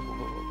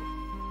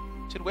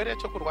chirwere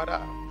chokurwara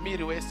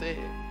miri wese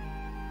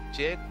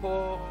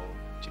jeko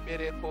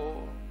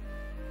chibereko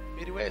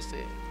miri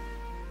wese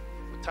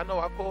utano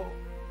wako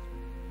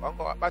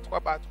wanga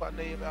wabatwa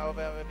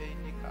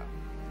nenyika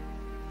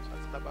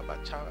sasina baba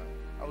cha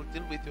I will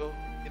deal with you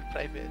in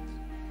private.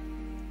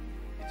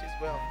 It is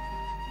well,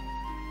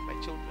 my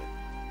children.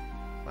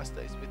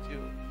 Master is with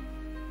you.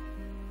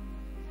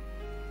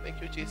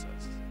 Thank you,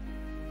 Jesus.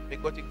 May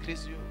God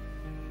increase you.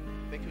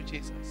 Thank you,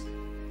 Jesus.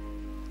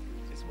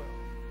 It is well.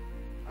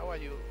 How are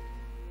you?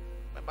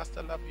 My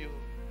master love you.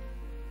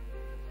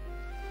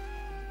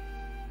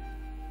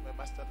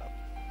 Master loved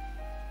you.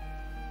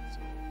 So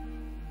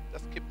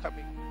just keep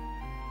coming.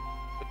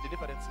 The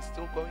deliverance is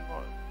still going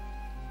on.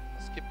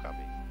 Just keep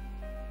coming.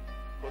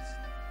 Because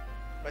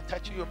by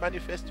touching you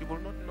manifest, you will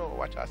not know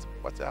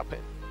what's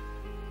happened.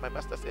 My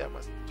Master said, I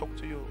must talk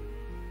to you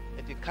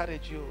and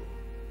encourage you.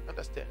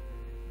 Understand?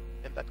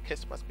 And that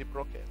curse must be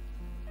broken.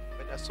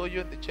 When I saw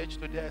you in the church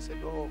today, I said,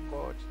 oh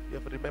God, you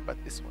have remembered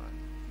this one.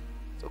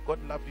 So God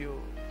love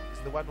you.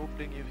 He's the one who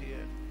bring you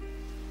here.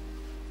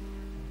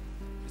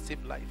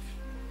 Receive life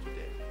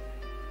today.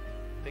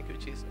 Thank you,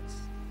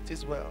 Jesus. It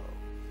is well.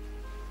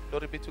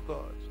 Glory be to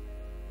God.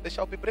 There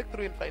shall be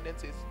breakthrough in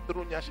finances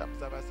through Nyasham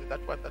Zavasi,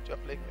 that one that you are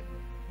playing with.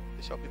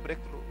 There shall be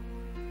breakthrough.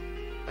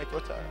 My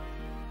daughter,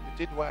 you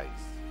did wise.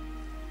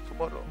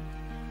 Tomorrow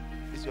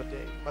is your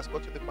day. You must go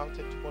to the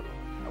mountain tomorrow.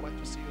 I want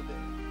to see you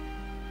there.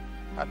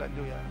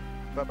 Hallelujah.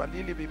 There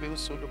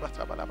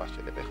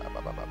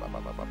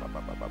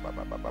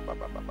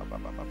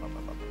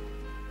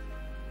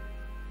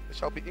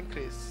shall be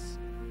increase.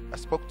 I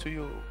spoke to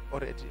you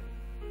already.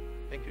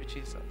 Thank you,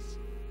 Jesus.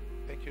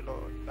 Thank you,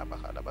 Lord. Thank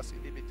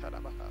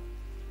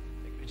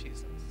you,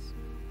 Jesus.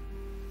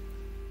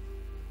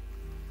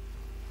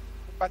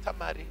 Kupata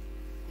mari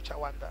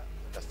kuchawanda.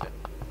 Understand?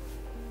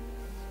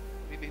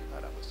 Really,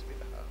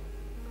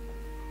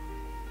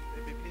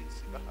 maybe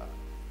please,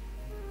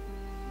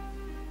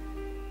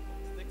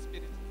 snake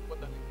spirit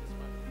bothering this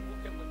man. Who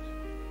came on him?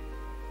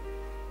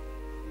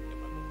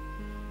 Came along.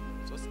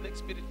 So snake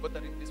spirit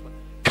bothering this man.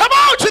 Come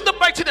out in the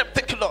mighty name.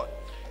 Thank you, Lord.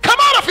 Come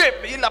out of him.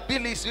 Yes,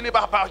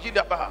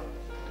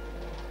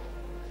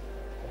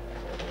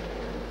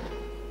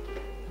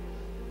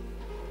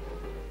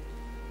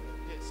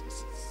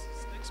 it's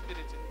snake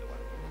spirit in the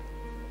one.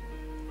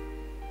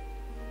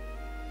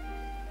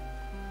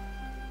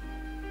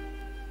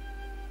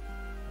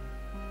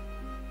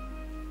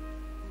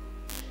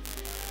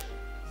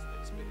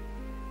 Snake spirit.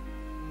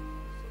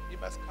 So he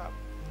must come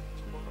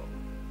tomorrow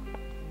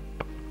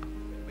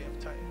when we have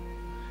time.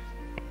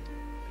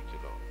 Thank you,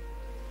 Lord.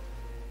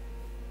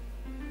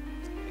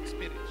 Snake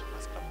spirit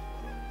must come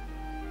tomorrow.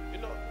 You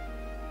know,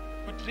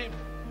 you dream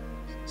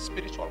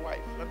spiritual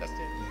wife. You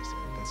understand? Yes,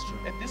 that's true.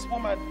 And this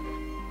woman,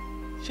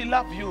 she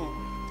loves you.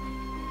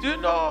 Do you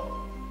know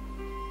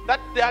that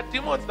there are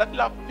demons that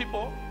love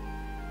people?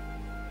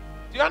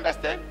 Do you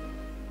understand?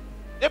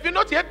 Have you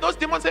not heard those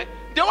demons say,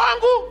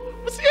 "Dewangu,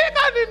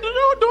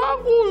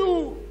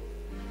 Dewangu"?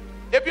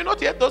 Have you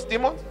not heard those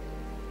demons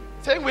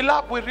saying, we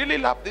really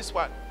love this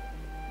one?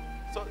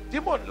 So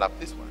demon love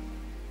this one.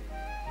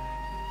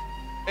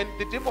 And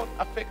the demon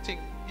affecting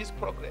his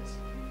progress.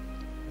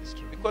 That's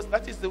true. Because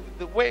that is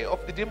the way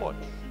of the demon.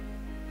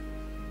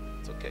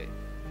 It's okay.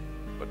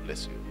 God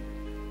bless you.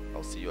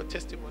 I'll see your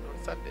testimony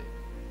on Sunday.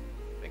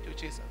 Thank you,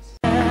 Jesus.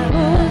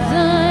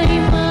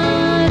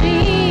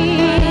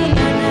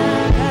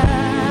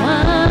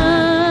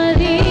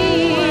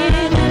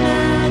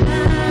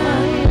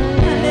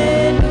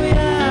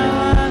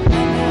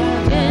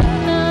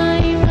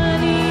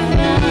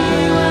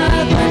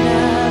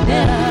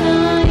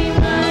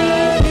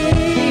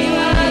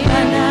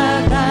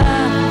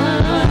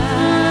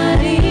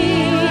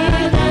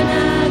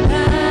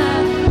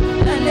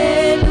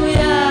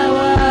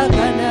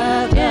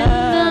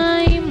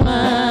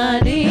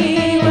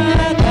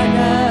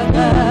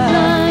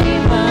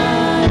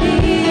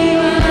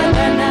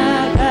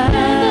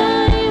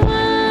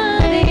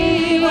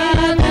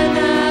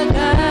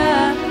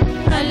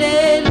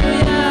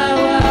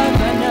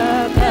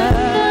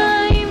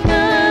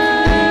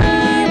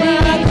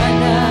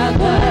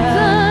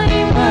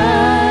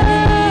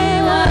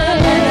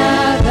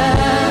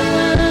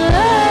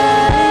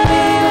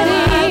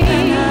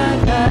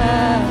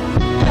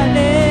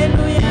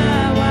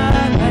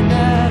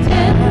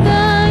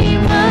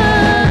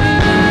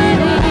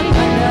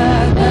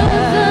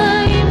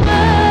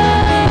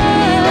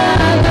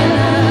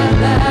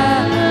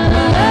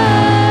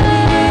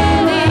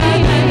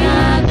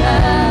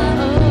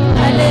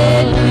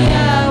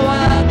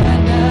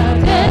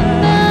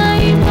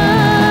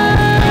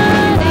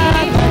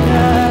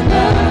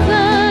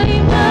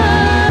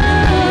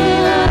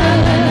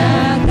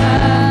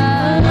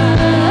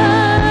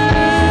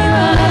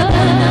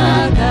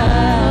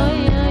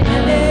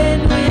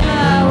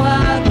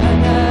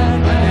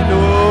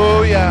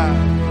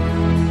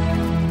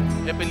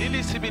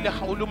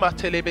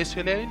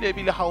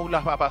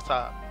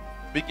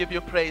 We give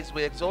you praise.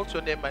 We exalt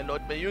your name, my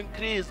Lord. May you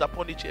increase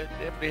upon each and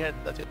every hand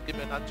that you have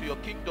given unto your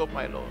kingdom,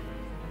 my Lord.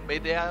 May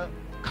their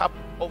cup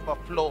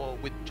overflow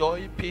with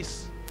joy,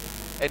 peace,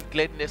 and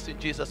gladness. In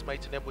Jesus'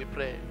 mighty name we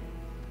pray.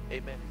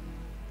 Amen.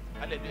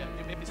 Hallelujah.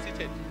 You may be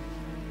seated.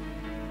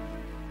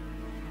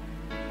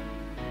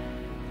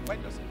 Why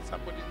doesn't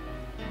somebody?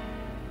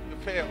 You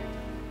failed.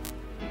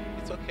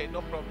 It's okay,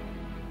 no problem.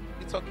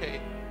 It's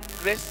okay.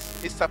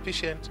 Grace is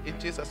sufficient in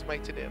Jesus'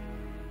 mighty name.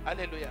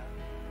 Hallelujah.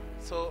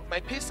 So my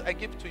peace I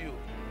give to you,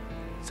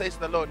 says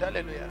the Lord.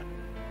 Hallelujah.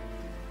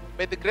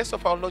 May the grace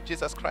of our Lord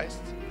Jesus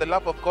Christ, the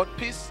love of God,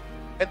 peace,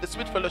 and the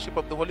sweet fellowship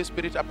of the Holy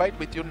Spirit abide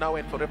with you now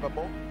and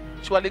forevermore.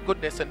 Surely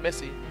goodness and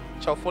mercy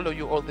shall follow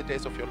you all the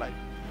days of your life.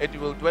 and you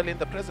will dwell in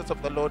the presence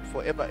of the Lord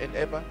forever and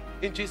ever.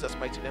 In Jesus'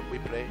 mighty name we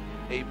pray.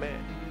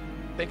 Amen.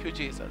 Thank you,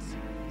 Jesus.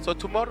 So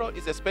tomorrow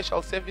is a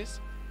special service,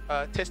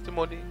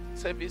 testimony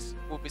service.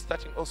 We'll be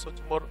starting also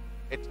tomorrow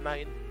at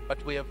 9,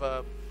 but we have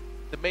the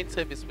main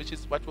service, which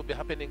is what will be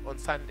happening on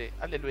Sunday.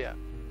 Hallelujah.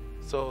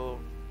 So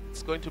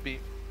it's going to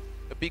be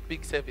a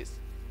big service.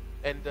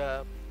 And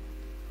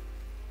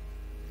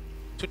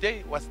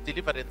today was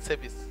deliverance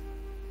service.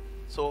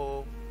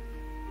 So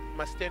you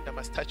must stand, I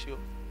must touch you,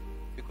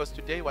 because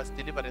today was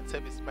deliverance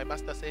service. My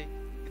master say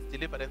it's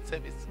deliverance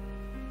service.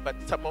 But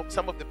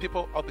some of the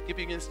people, I'll be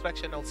giving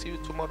instruction. I'll see you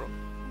tomorrow.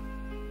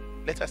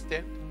 Let us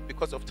stand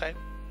because of time.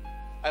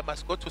 I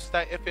must go to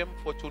Star FM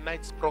for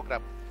tonight's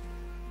program.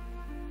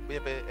 We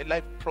have a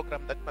live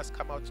program that must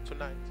come out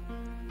tonight.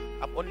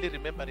 I'm only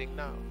remembering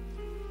now.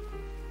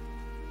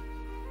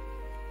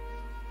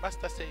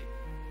 Master say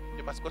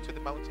you must go to the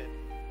mountain.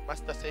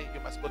 Master say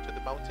you must go to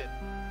the mountain.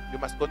 You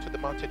must go to the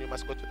mountain. You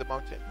must go to the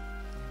mountain.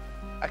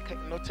 I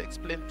cannot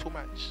explain too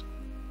much.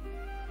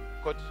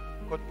 God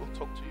will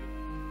talk to you.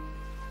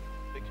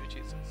 Thank you,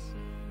 Jesus.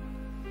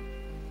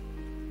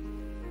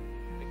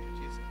 Thank you,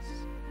 Jesus.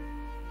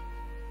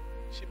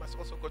 She must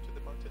also go to the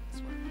mountain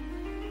this one.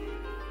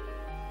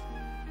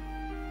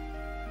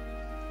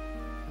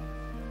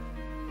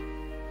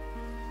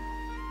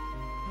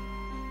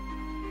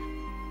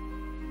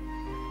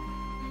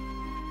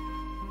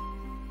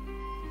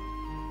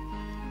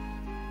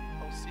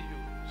 I'll see you.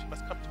 She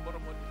must come tomorrow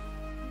morning.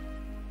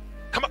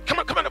 Come on,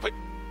 wait.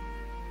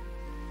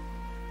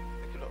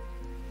 Thank you, Lord.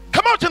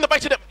 Come out in the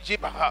mighty name.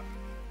 Jibaha.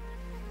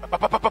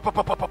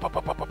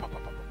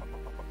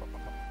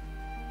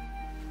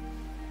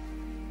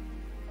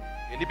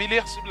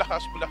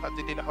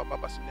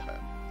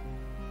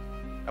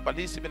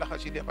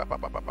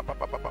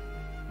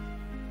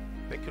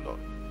 Thank you, Lord.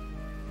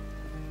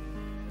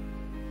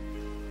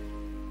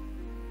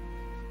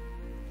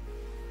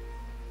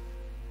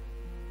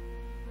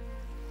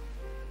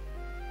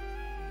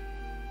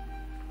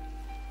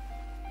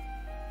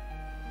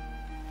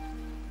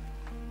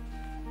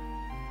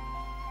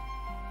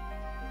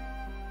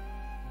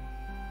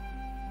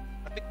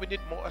 I think we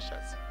need more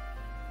ushers,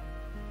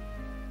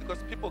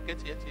 because people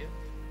get yet here.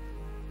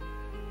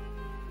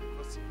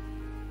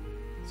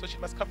 So she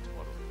must come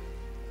tomorrow.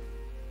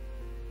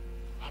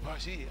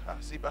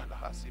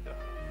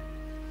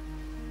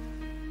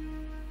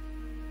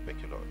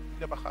 Thank you, Lord.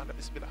 They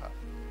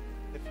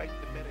fight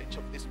the marriage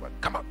of this one.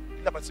 Come on.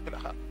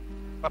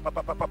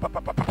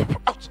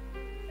 Out.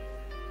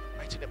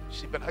 Mighty name.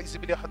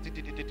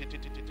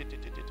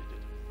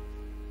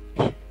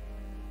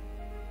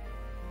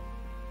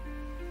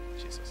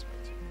 Jesus,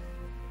 mighty.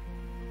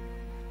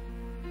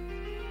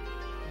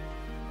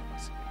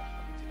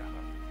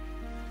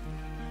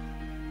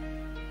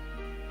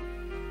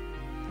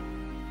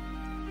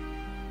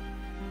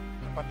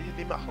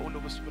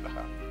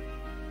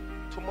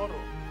 Tomorrow,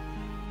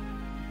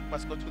 you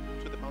must go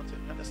to the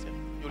mountain. You understand?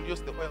 You'll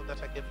use the oil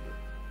that I gave you.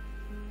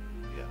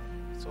 Yeah.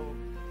 So,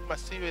 I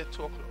must see you at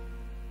 2 o'clock.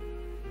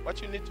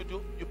 What you need to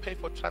do, you pay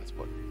for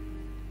transport.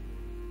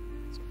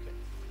 It's okay.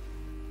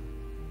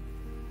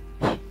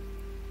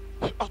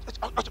 Out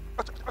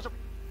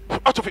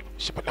of it.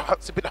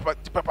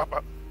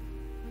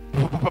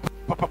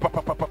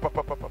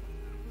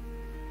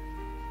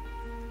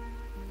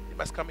 You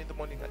must come in the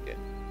morning again.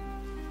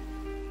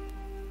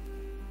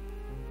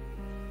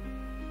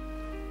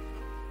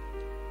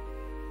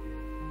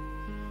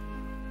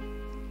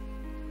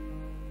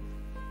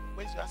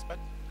 Where's your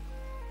husband?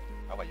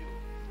 How are you?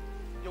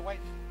 Your wife?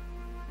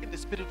 In the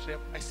spirit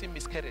realm, I see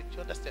miscarriage.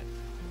 You understand?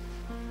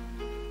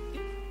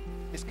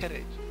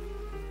 Miscarriage.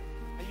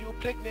 Are you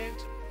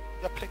pregnant?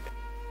 You are pregnant.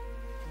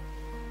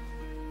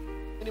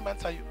 How many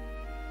months are you?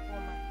 4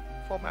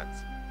 months. 4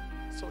 months.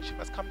 So she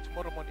must come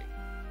tomorrow morning,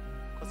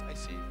 because I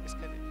see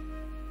miscarriage.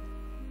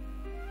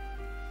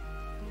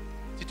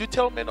 Did you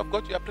tell men of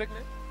God you are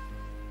pregnant?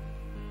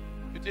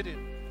 You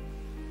didn't.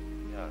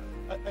 Yeah.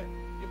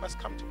 You must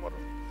come tomorrow.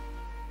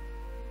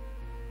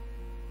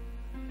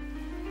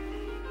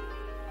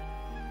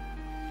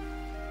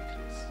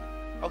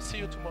 I'll see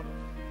you tomorrow,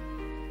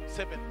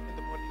 7 in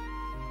the morning.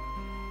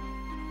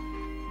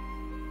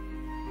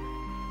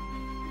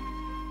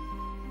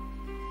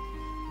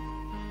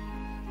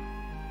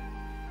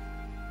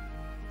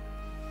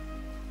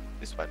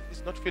 This one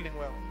is not feeling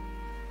well.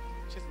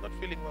 She's not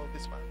feeling well,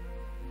 this one.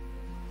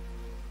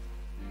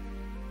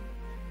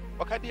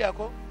 Wakadi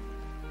yako?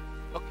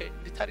 Okay,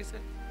 ditarise.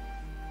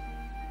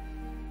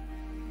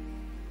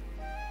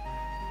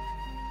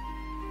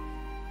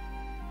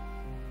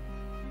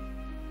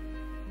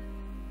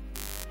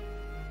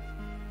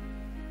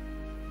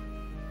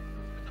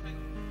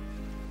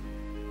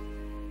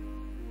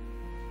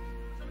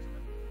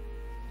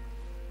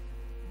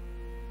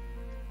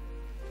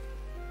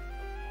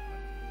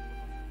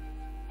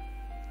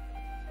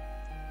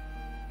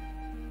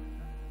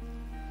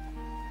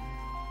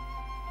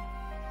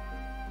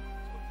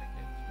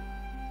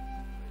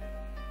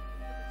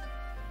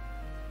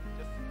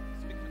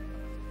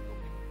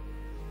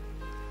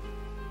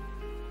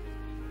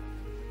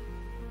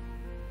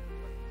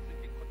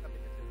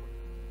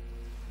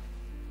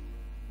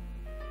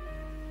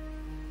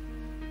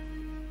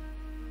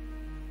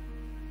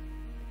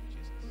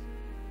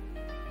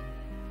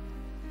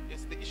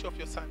 issue of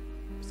your son.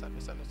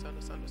 Your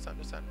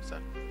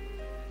son.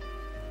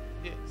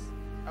 Yes.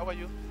 How are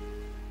you?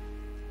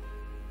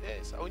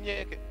 Yes.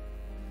 Aunyeke.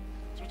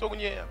 Tuto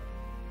kunyeya.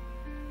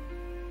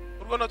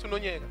 Urikona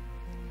tunonyeka.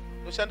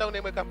 Ushanda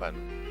unemwe kambano.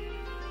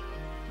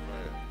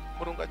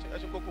 Murungu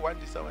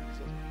achingokuwandisa.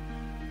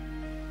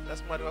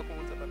 That's Mwari wako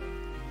unza bana.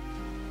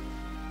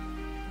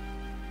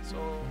 So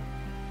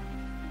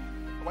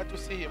I want to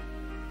see him.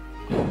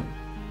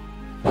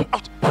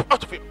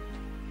 Out of him.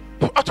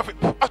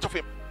 Out of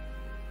him.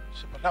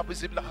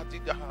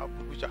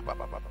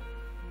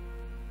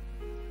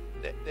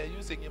 They're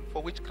using him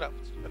for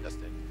witchcraft,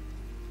 understand?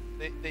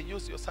 They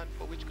use your son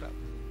for witchcraft.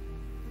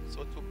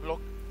 So to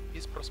block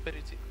his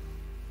prosperity.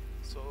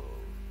 So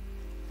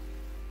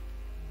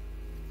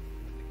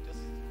I think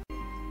just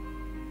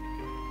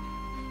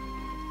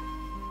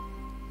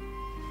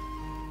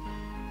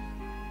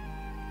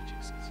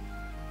Jesus.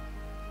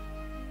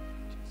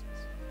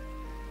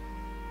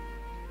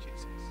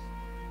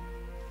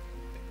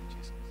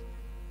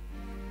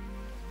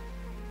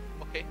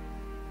 Okay.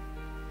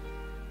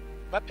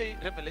 Mape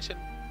Revelation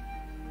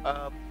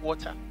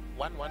water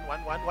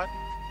 11111.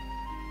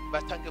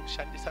 Batange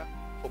kushandisa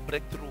for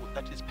breakthrough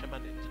that is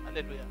permanent.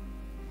 Hallelujah.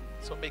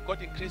 So may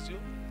God increase you.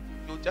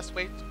 You just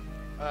wait.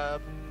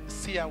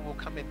 Sia will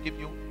come and give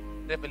you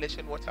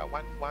Revelation water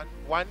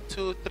 1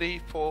 2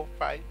 3 4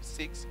 5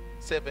 6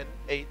 7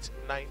 8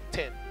 9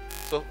 10.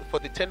 So for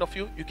the 10 of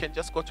you, you can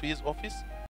just go to his office.